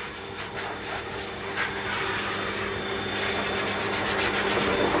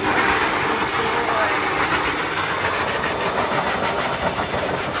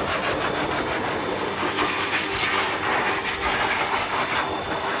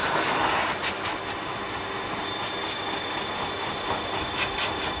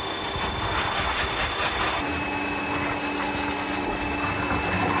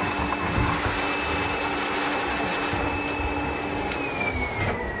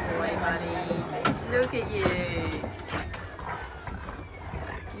 Look at you.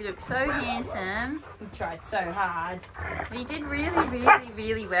 You look so handsome. We tried so hard. You did really, really,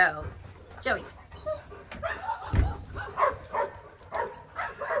 really well. Joey.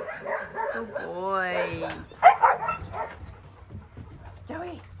 Good boy.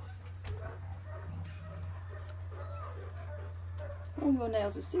 Joey. Oh, your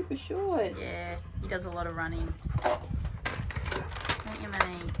nails are super short. Yeah, he does a lot of running. Don't you,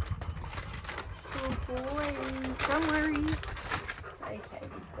 mate? Good boy. Don't worry. It's okay,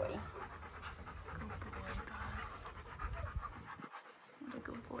 good boy. Good boy, bud. What a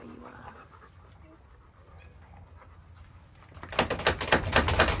good boy you are.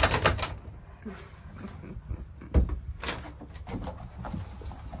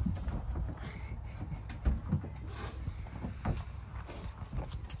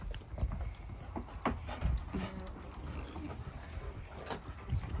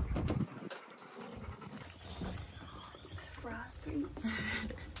 Raspberries.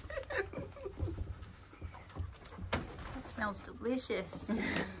 That smells delicious.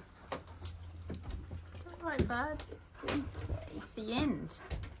 Alright, bud. It's the end.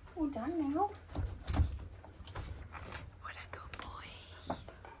 All done now. What a good boy.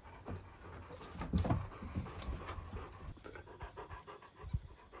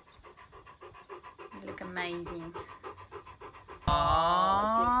 You look amazing.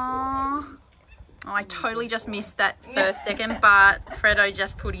 Aww. Oh, I totally just missed that first second, but Freddo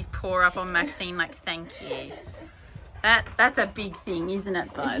just put his paw up on Maxine like, thank you. That's a big thing, isn't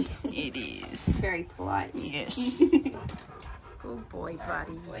it, bud? It is. Very polite. Yes. Good boy,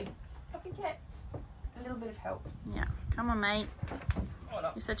 buddy. I could get a little bit of help. Yeah. Come on, mate.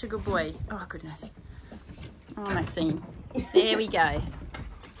 You're such a good boy. Oh, goodness. Oh, Maxine. There we go.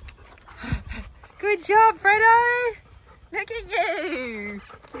 Good job, Freddo. Look at you.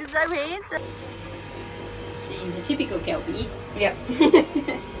 You're so handsome. She's a typical Kelpie. Yep.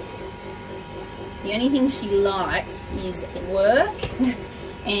 The only thing she likes is work,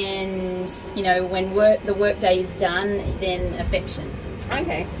 and you know, when the work day is done, then affection.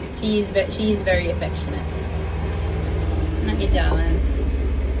 Okay. She is very affectionate. Not your darling.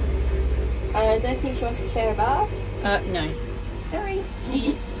 I don't think she wants to share a bath. No. Sorry.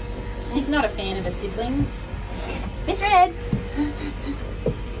 She's not a fan of her siblings. Miss Red.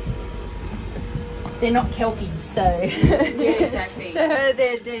 They're not Kelpies, so Yeah, exactly. to her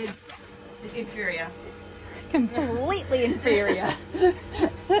they're Inferior. completely inferior.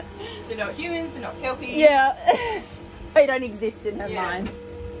 They're not humans, they're not Kelpies. Yeah. They don't exist in her Yeah. mind.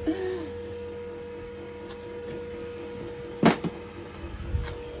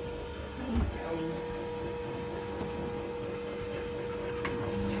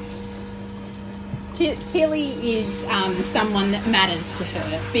 Tilly is someone that matters to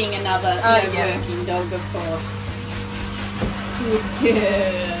her, being another working dog, of course. Good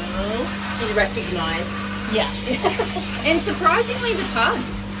girl. She recognised. Yeah. And surprisingly, the pug.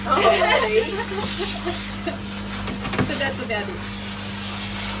 Oh, really? But that's about it.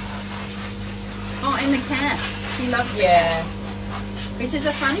 Oh, and the cat. She loves the cat. Which is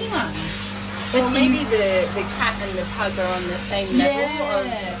a funny one. But maybe the cat and the pug are on the same level of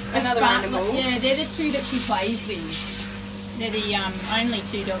another animal. Yeah, they're the two that she plays with. They're the only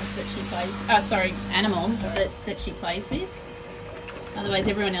two dogs that she plays. Animals that she plays with. Otherwise,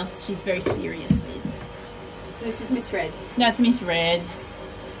 everyone else she's very serious with. So this is Miss Red. No, it's Miss Red.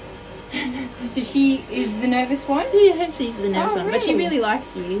 So she is the nervous one? Yeah, she's the nervous one. Really? But she really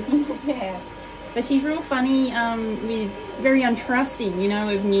likes you. Yeah. But she's real funny, with very untrusting, you know,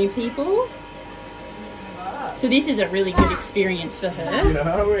 of new people. So this is a really good experience for her.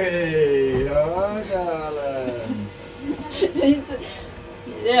 Joey, oh darling.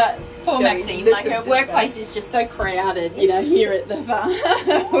 Yeah, poor Joey, Maxine. Like her workplace is just so crowded, you know, here at the farm.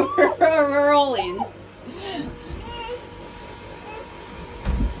 we're all in.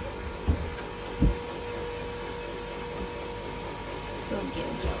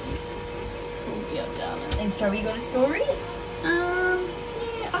 Has Joey got a story? Yeah,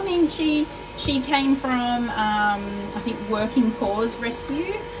 I mean, she came from, I think, Working Paws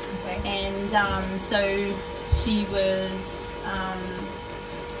Rescue. Okay. And so she was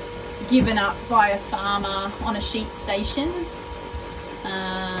given up by a farmer on a sheep station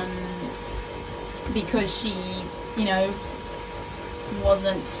because she, you know,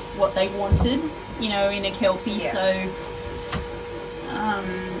 wasn't what they wanted, you know, in a Kelpie. Yeah. So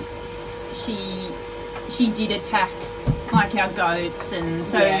she did attack like our goats, and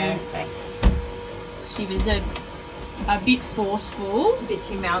so she was a bit forceful, A bit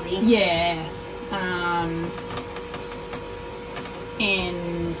too mouthy. yeah,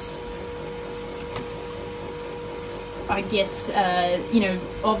 and I guess you know,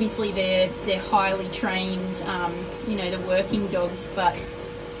 obviously they're highly trained, you know, the working dogs, but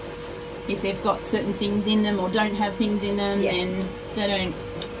if they've got certain things in them or don't have things in them, then they don't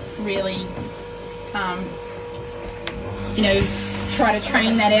really you know, try to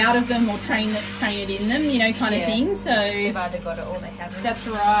train that out of them or train it in them, you know, kind of thing. So they've either got it or they haven't. that's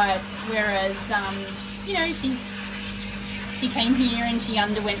right. Whereas you know, she came here and she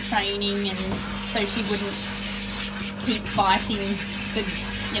underwent training, and so she wouldn't keep fighting the,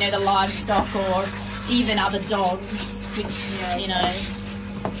 you know, the livestock or even other dogs, which you know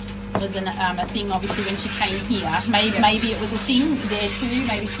was a thing obviously when she came here. Maybe it was a thing there too.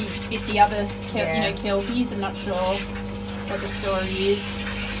 Maybe she bit the other you know, Kelpies. I'm not sure what the story is.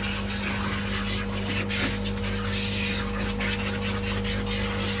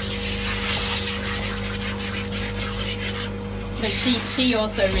 But she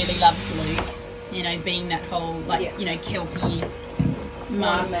also really loves Luke, you know, being that whole, like, you know, Kelpie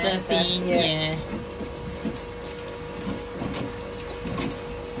master thing. Yeah.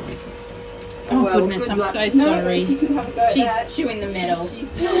 Oh, well, goodness, I'm so sorry. She's chewing the metal.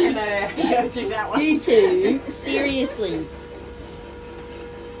 She's not gonna do that one. You two, seriously.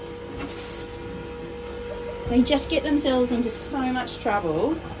 They just get themselves into so much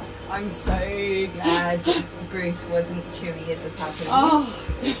trouble. I'm so glad Bruce wasn't chewy as a puppy. Oh,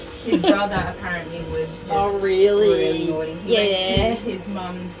 His brother apparently was just really naughty. He went through his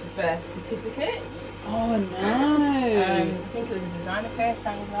mum's birth certificate. Oh no. I think it was a designer pair of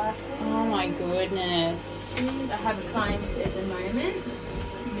sunglasses. Oh my goodness. I have a client at the moment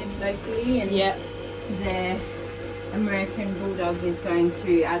who lives locally, and their American Bulldog is going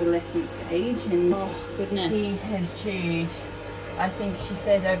through adolescent stage, and goodness, he has chewed, I think she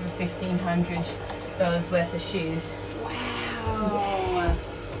said, over $1,500 worth of shoes. Wow.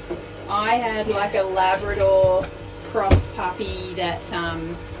 I had like a Labrador cross puppy that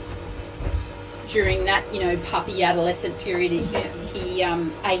during that, you know, puppy adolescent period, he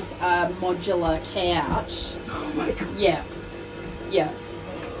ate a modular couch. Oh my god. Yeah. Yeah.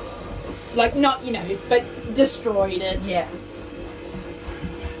 Like, not, you know, but destroyed it. Yeah.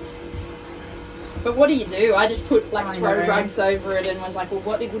 But what do? I just put, like, throw rugs over it and was like, well,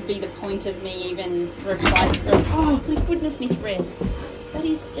 what would be the point of me even replacing? Oh, my goodness, Miss Red. That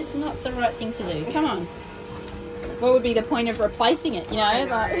is just not the right thing to do. Come on. What would be the point of replacing it, you know?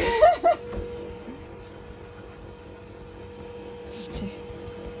 Like...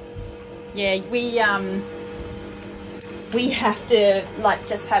 Yeah, we have to, like,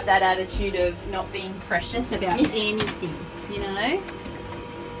 just have that attitude of not being precious about anything, you know?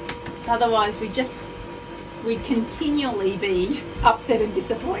 Otherwise we'd continually be upset and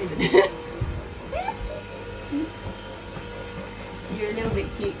disappointed. a little bit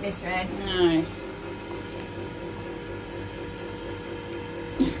cute, Miss Red. No.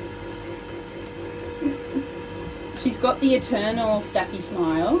 She's got the eternal Staffy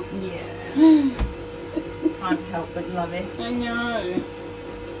smile. Yeah. Can't help but love it. I know.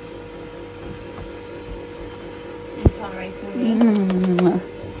 Tolerating me.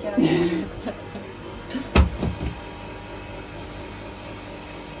 Okay.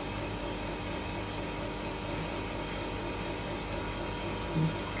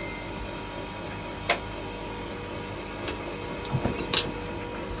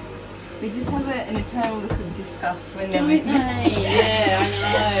 They just have an eternal look of disgust when they're with me. Yeah, I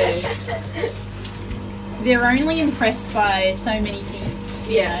know. They're only impressed by so many things,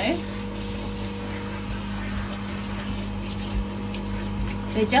 you know?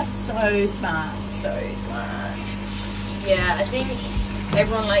 They're just so smart. So smart. Yeah, I think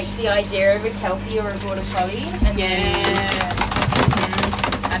everyone likes the idea of a Kelpie or a Border Collie. And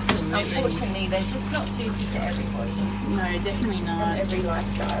absolutely. Unfortunately, they're just not suited to everybody. No, definitely not. Every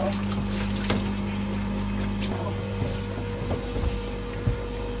lifestyle.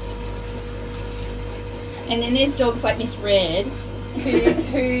 And then there's dogs like Miss Red,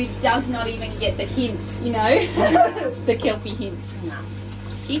 who does not even get the hint, you know, the Kelpie hint. No.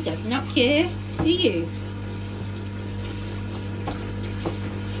 She does not care, do you?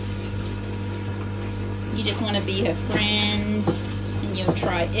 You just want to be her friend, and you'll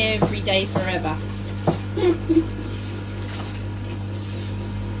try every day forever.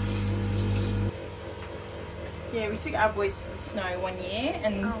 Yeah, we took our boys to the snow one year,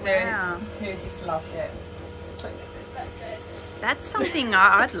 and they just loved it. It's like, this is so good. That's something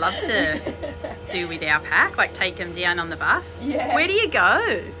I'd love to do with our pack, like take them down on the bus. Yeah. Where do you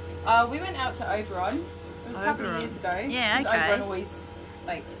go? We went out to Oberon. It was a couple of years ago. Yeah, okay. Oberon always,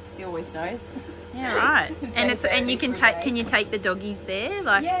 like, he always knows. Yeah, right. And you can take. Can you take the doggies there?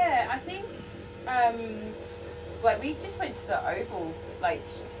 Like. Yeah, I think. Like we just went to the Oval, like.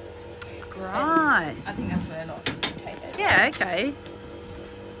 Right. I think that's where a lot of people take it. Yeah. Okay.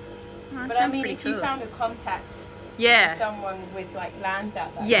 Well, but I mean, if you found a contact. Yeah. With someone with like land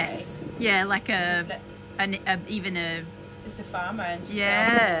out that Yes. way, Yeah, like even a. Just a farmer and just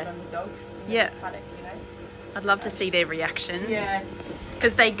run the dogs. In the paddock, you know. I'd love to see their reaction. Yeah.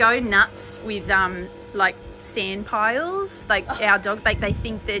 Because they go nuts with like sand piles. Like our dog, like they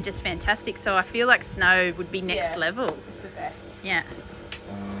think they're just fantastic. So I feel like snow would be next level. It's the best. Yeah.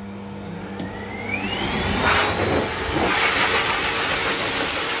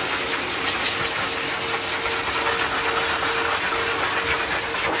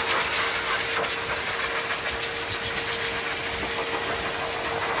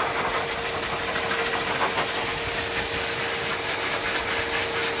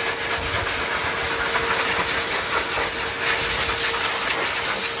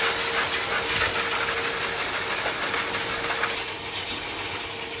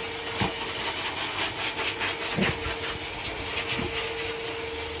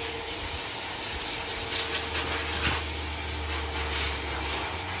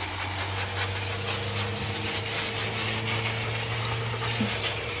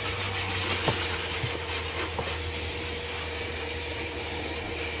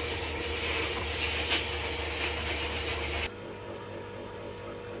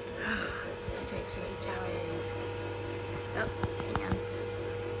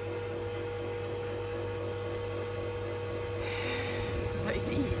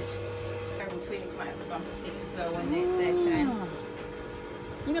 Twins might have a bumper seat as well when it's their turn.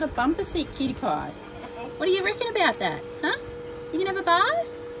 You got a bumper seat, Cutie Pie. What do you reckon about that? Huh? You can have a bath?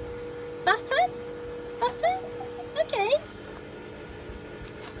 Bathtub? Bathtub? Okay.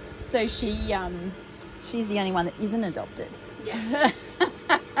 So she's the only one that isn't adopted. Yeah.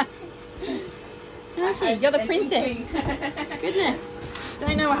 Okay, you're the princess. Goodness.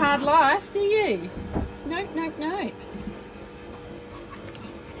 Don't know a hard life, do you? Nope, nope, nope.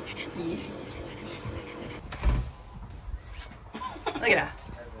 Yeah. Look at her.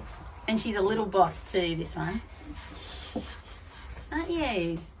 And she's a little boss too, this one. Aren't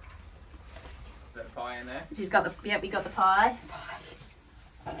you? Is that pie in there? She's got the, we got the pie.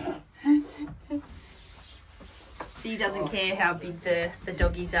 She doesn't care how big the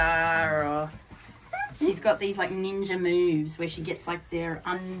doggies are, or she's got these like ninja moves where she gets like their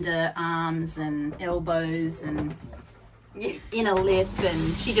underarms and elbows and inner lip,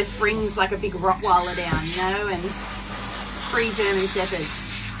 and she just brings like a big Rottweiler down, you know, and 3 German Shepherds.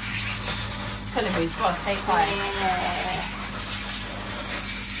 Tell him who's boss, hey Pie. Yeah.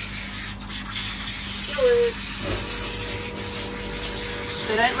 Do it.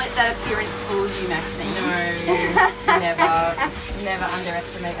 So don't let that appearance fool you, Maxine. No, never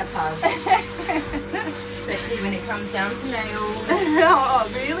underestimate a pug. Especially when it comes down to nails. Oh,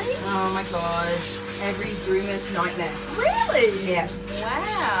 really? Oh my god. Every groomer's nightmare. Really? Yeah.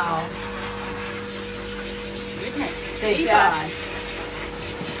 Wow. Goodness. They Cutie just Pie.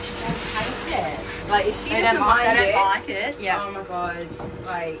 don't hate it. Like if she They doesn't mind they it. don't like it. Yeah. Oh my god.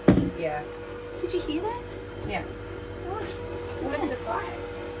 Like, yeah. Did you hear that? Yeah. What a Yes. surprise.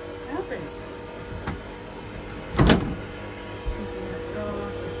 Wowzers.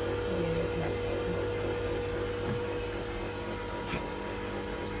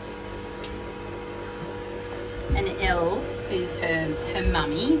 And Elle, who's her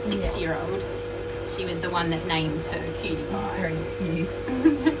mummy, 6-year-old, she was the one that named her Cutie Pie. Very cute.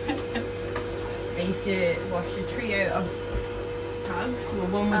 I used to wash a trio of pugs. Well,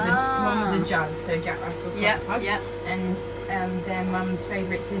 one was a jug, so Jack Russell cross pug. Yeah. And their mum's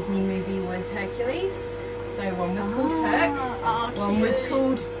favourite Disney movie was Hercules. So one was called Herc, one was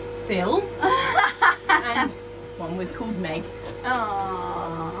called Phil, and one was called Meg.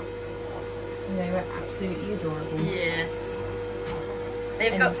 Aww. They were absolutely adorable. Yes.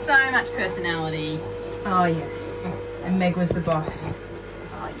 They've got so much personality. Oh yes. And Meg was the boss.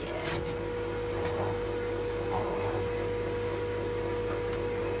 Oh yeah.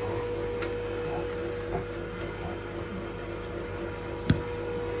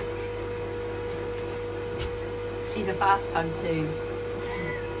 She's a fast pug too.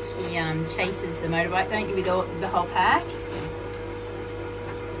 She chases the motorbike, don't you, with the whole pack?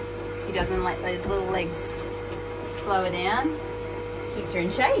 She doesn't let those little legs slow her down. Keeps her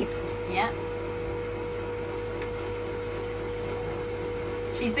in shape. Yeah.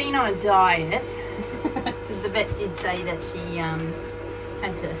 She's been on a diet because the vet did say that she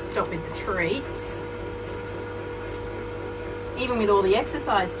had to stop with the treats. Even with all the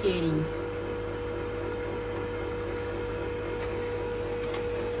exercise, Cutie.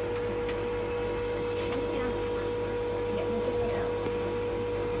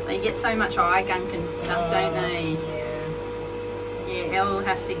 They get so much eye gunk and stuff, don't they? Yeah, Elle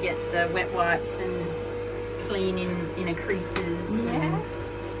has to get the wet wipes and clean in her creases. Yeah.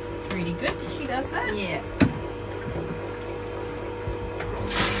 It's really good that she does that. Yeah.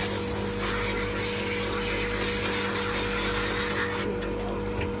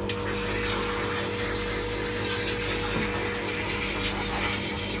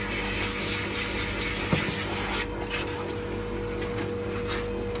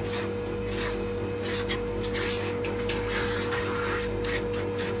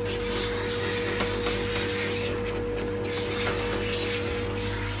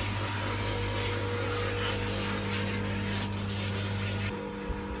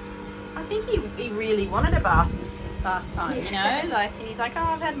 I think he really wanted a bath last time, you know? Like, he's like, oh,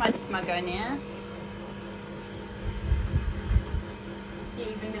 I've had my go now.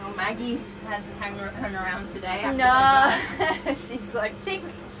 Even little Maggie hasn't hung around today. No, she's like, tick,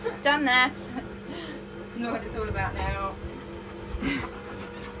 done that. Know what it's all about now.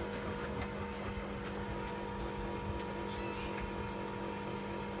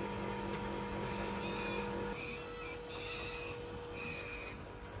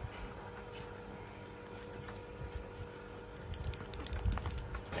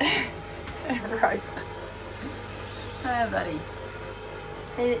 Right. Oh, buddy.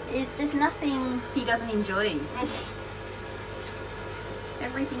 It's just nothing he doesn't enjoy.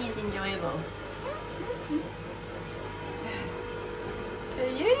 Everything is enjoyable.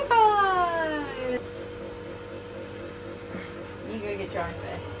 Cutie Pie! You go get dry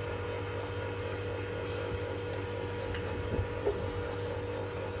first.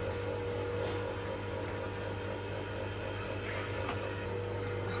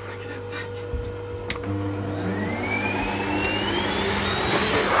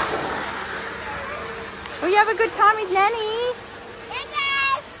 Will you have a good time with Nanny?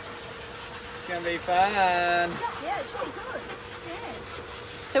 It's gonna be fun. Yeah, it's really good. Yeah.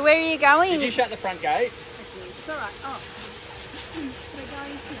 So where are you going? Did you shut the front gate? It's all right. Oh, we're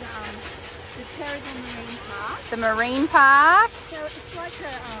going to the Terrigal Marine Park. The marine park. So it's like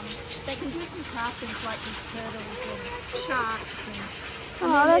they can do some craft things like with turtles and sharks and.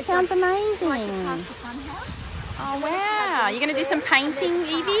 Oh, that sounds Like the amazing. past the fun house. Oh wow, you're going to do some painting,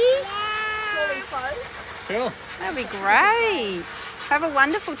 Evie? It's all enclosed. Cool. That'll be great. Have a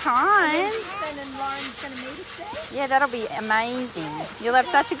wonderful time. And then Lauren's going to meet us there. Yeah, that'll be amazing. You'll have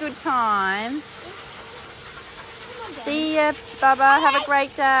such a good time. See ya, Bubba. Have a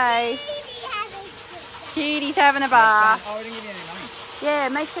great day. Cutie's having a bath. Oh, I didn't give you any money. Yeah,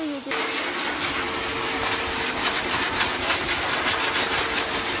 make sure you get...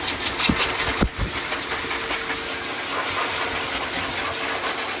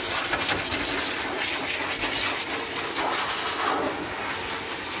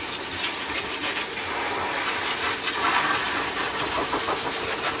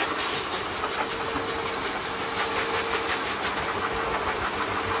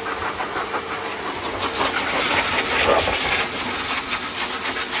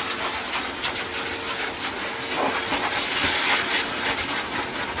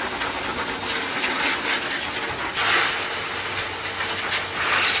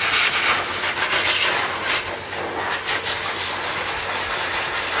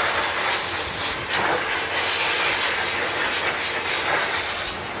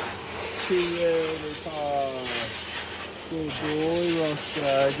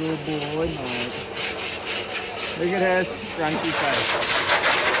 Rosco. Good boy, mate. Look at her scrunchy face.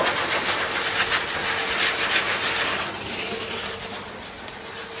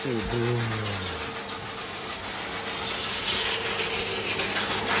 Good boy.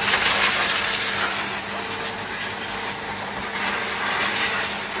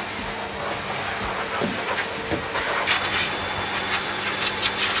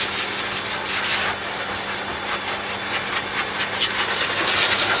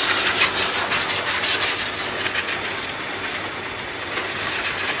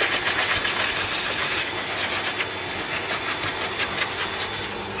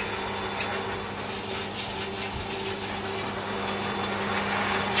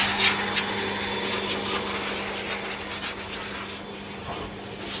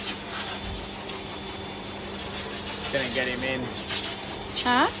 Gonna get him in.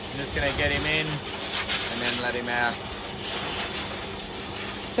 Huh? I'm just gonna get him in and then let him out.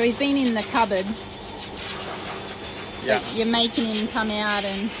 So he's been in the cupboard. Yeah. But you're making him come out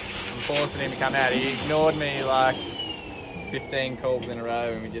and... I'm forcing him to come out. He ignored me like 15 calls in a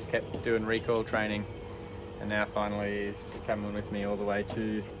row and we just kept doing recall training. And now finally he's coming with me all the way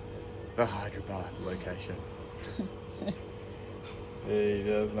to the hydrobath location. He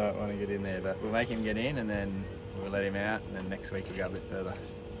does not want to get in there, but we'll make him get in and then we'll let him out and then next week we'll go a bit further.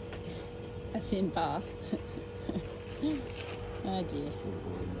 That's in bath. Oh dear.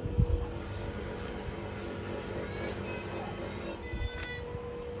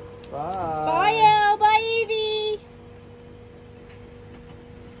 Bye. Bye Elle, bye Evie.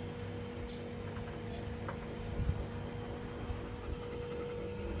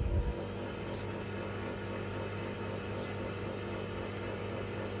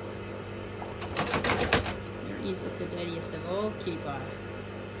 Your ears look the dirtiest of all, Cutie Pie.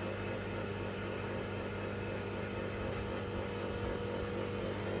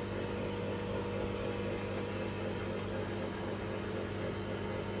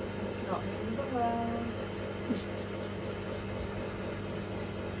 It's not in the world.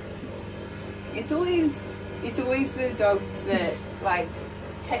 It's always the dogs that like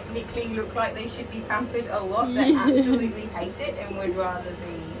technically look like they should be pampered a lot that absolutely hate it and would rather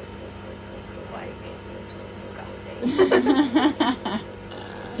be like just disgusting.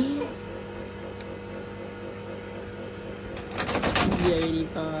 Cutie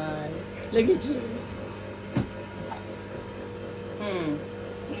Pie. Look at you.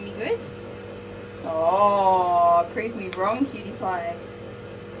 Maybe good? Oh, prove me wrong, Cutie Pie.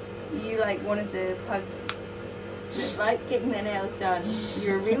 You like one of the pugs that like getting their nails done.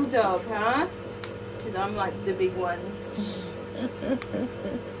 You're a real dog, huh? Because I'm like the big ones.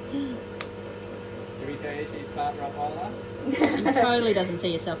 Did we tell you she's part Rottweiler? She totally doesn't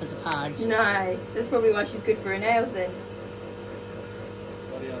see herself as a pug. No, that's probably why she's good for her nails then.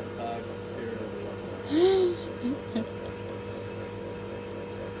 Body of the pug, spirit of the Rottweiler.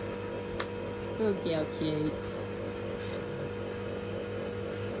 Look how cute.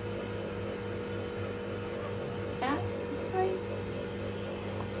 Yeah, great.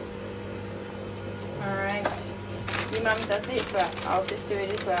 Alright. Your mum does it, but I'll just do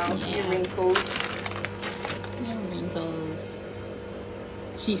it as well. Yeah. Your wrinkles. No wrinkles.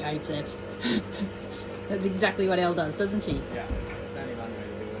 She hates it. That's exactly what Elle does, doesn't she? Yeah, it's only one way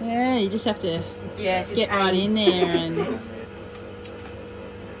to do it. Yeah, you just have to Yeah, just get right in there and Yeah.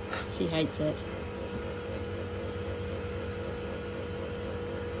 she hates it.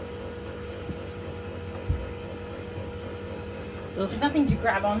 Ugh. There's nothing to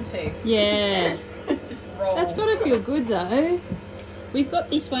grab onto. Yeah. Just roll. That's got to feel good though. We've got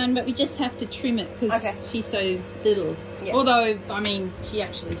this one, but we just have to trim it because Okay. she's so little. Yeah. Although, I mean, she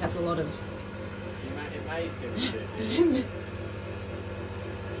actually has a lot of... It may still be good.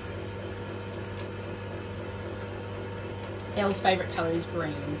 Elle's favourite colour is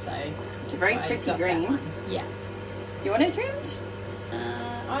green, so... It's a very that's why it's pretty got that green. one. Yeah. Do you want it trimmed? Do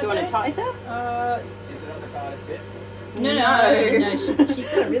you want it tighter? Is it on the tightest bit? No, she's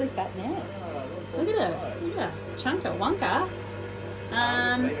got a really fat neck. Oh, Look at her. Look at her. Chunker wonker.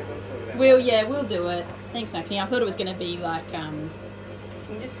 We'll We'll do it. Thanks, Maxine. I thought it was going to be like So you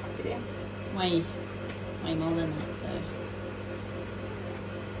can just tuck it in. way more than that. So.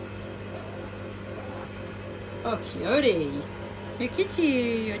 Oh, cutie. Look at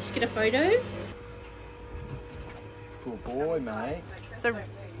you. Just get a photo. Good boy, mate.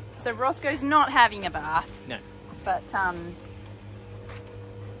 So Roscoe's not having a bath. No. But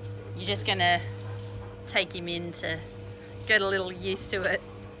you're just gonna take him in to get a little used to it,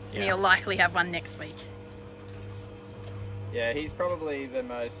 and he'll likely have one next week. Yeah, he's probably the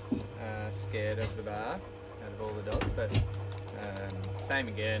most scared of the bath out of all the dogs, but same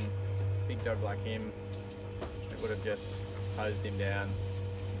again. Big dog like him, it would have just hosed him down,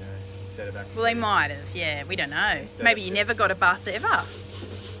 you know, instead of actually... Well, they might have, yeah, we don't know. Instead Maybe of you just- never got a bath ever.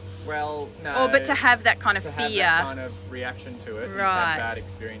 Well, no. Oh, but to have that kind of to fear. have that kind of reaction to it, you've Right. had bad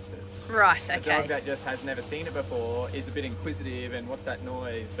experiences. Right, A dog okay. that just has never seen it before is a bit inquisitive and what's that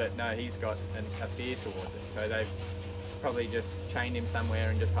noise, but no, he's got a fear towards it. So they've probably just chained him somewhere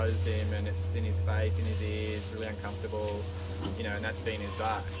and just hosed him, and it's in his face, in his ears, really uncomfortable, you know, and that's been his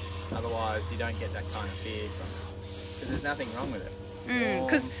bath. Otherwise, you don't get that kind of fear from it, because there's nothing wrong with it.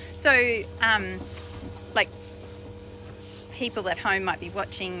 Because, like, people at home might be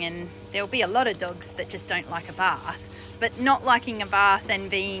watching, and there'll be a lot of dogs that just don't like a bath. But not liking a bath and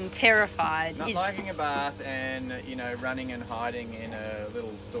being terrified Not is... liking a bath and, you know, running and hiding in a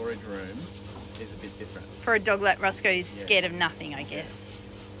little storage room is a bit different. For a dog like Roscoe, he's scared of nothing, I guess.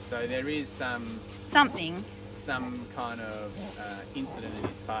 So there is some kind of incident in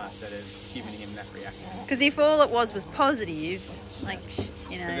his past that has given him that reaction. Because if all it was positive, like,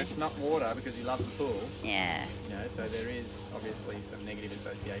 you know... Because it's not water, because he loves the pool. Yeah. You know, so there is obviously some negative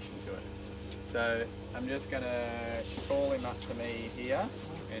association to it. So I'm just going to call him up to me here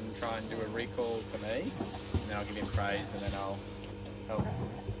and try and do a recall to me, and then I'll give him praise, and then I'll help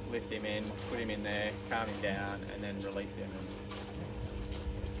lift him in, put him in there, calm him down, and then release him and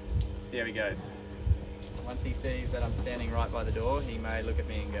see how he goes. Once he sees that I'm standing right by the door, he may look at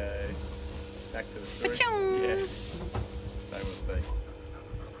me and go back to the storage. Pachong! Yeah. So we'll see.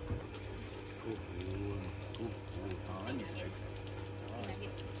 Oh, I missed you.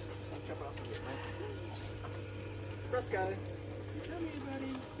 Rosco. Come here,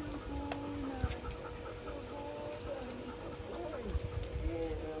 buddy.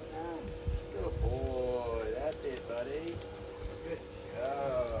 Good boy. That's it, buddy. Good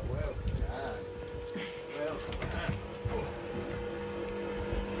job. Well done. Well done.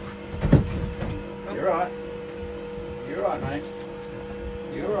 You're right. You're right, mate.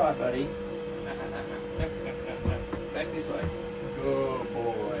 You're right, buddy. Back this way. Good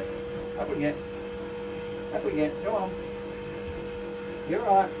boy. Up again. Up again. Come on. You're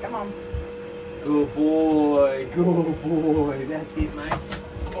right. Come on. Good boy. Good boy. That's it, mate.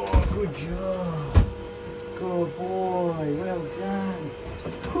 Oh, good job. Good boy. Well done.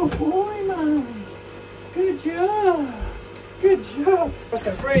 Good boy, mate. Good job. Good job. Let's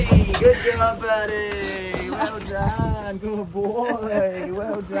go free. Good job, buddy. Well done. Good boy.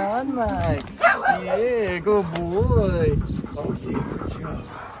 Well done, mate. Yeah, good boy. Oh, yeah, good job.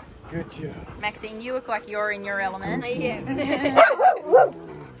 Good job. Maxine, you look like you're in your element.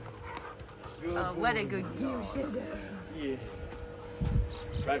 Oh, what a good girl, Shadow. Yeah.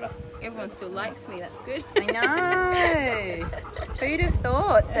 Rover. Everyone still likes me, that's good. I know. Who'd have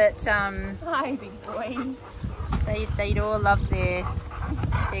thought that Hi, big boy. they'd all love their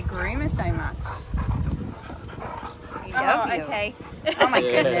groomer so much? We love you. Okay. Oh my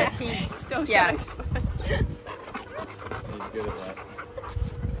Yeah. goodness, he's Still yeah. shadow spots. He's good at that.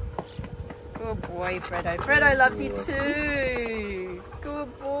 Good boy, Freddo. Freddo loves you too. Good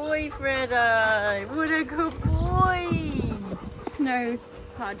boy, Freddo. What a good boy. No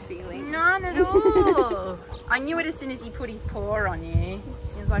hard feelings. None at all. I knew it as soon as he put his paw on you.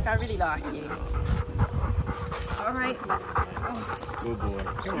 He was like, I really like you. All right. Good boy.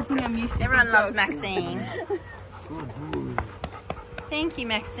 I think I'm used to Everyone big loves dogs. Maxine. Good boy. Thank you,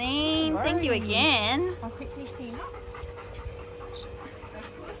 Maxine. Thank you again. I'll quickly clean up. Of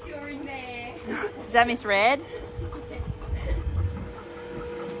course you're in there. Is that Miss Red?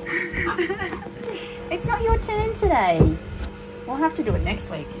 It's not your turn today. We'll have to do it next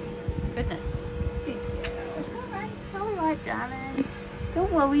week. Goodness. It's alright. It's alright, darling.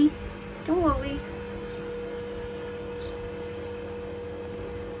 Don't worry. Don't worry.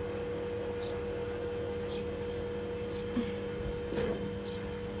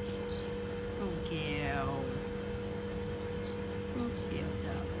 Good girl. Good girl,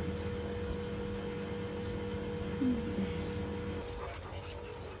 darling.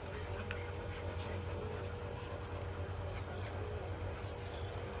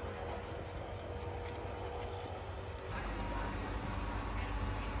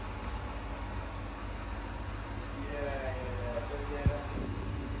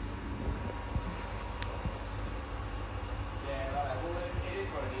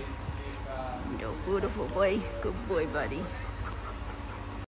 You're a beautiful boy. Good boy, buddy.